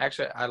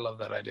 Actually, I love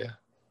that idea.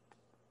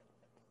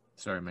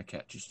 Sorry, my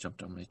cat just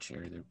jumped on my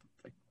chair. They're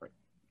like, right.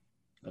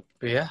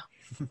 But yeah.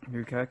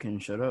 Your cat can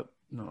shut up.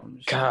 No, I'm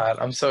just God,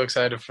 I'm so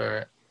excited for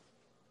it.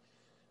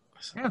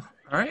 Yeah.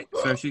 All right.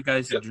 So if you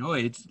guys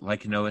enjoyed,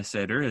 like Noah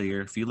said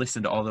earlier, if you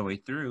listened all the way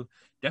through,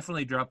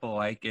 definitely drop a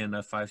like and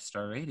a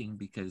 5-star rating,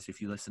 because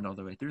if you listened all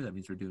the way through, that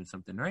means we're doing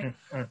something right.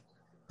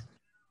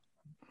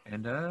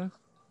 And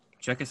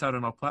check us out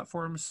on all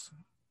platforms.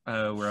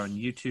 We're on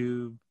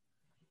YouTube,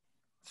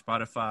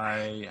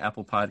 Spotify,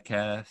 Apple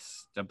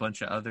Podcasts, a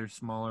bunch of other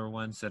smaller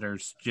ones that are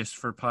just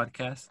for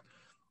podcasts.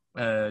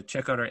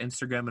 Check out our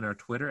Instagram and our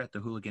Twitter at the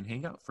Hooligan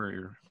Hangout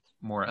for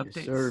more Yes,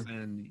 updates sir.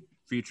 and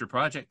future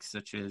projects,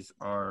 such as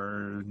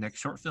our next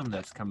short film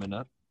that's coming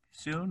up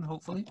soon,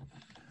 hopefully.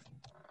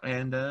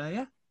 And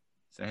yeah,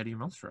 say hi to your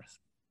moms for us.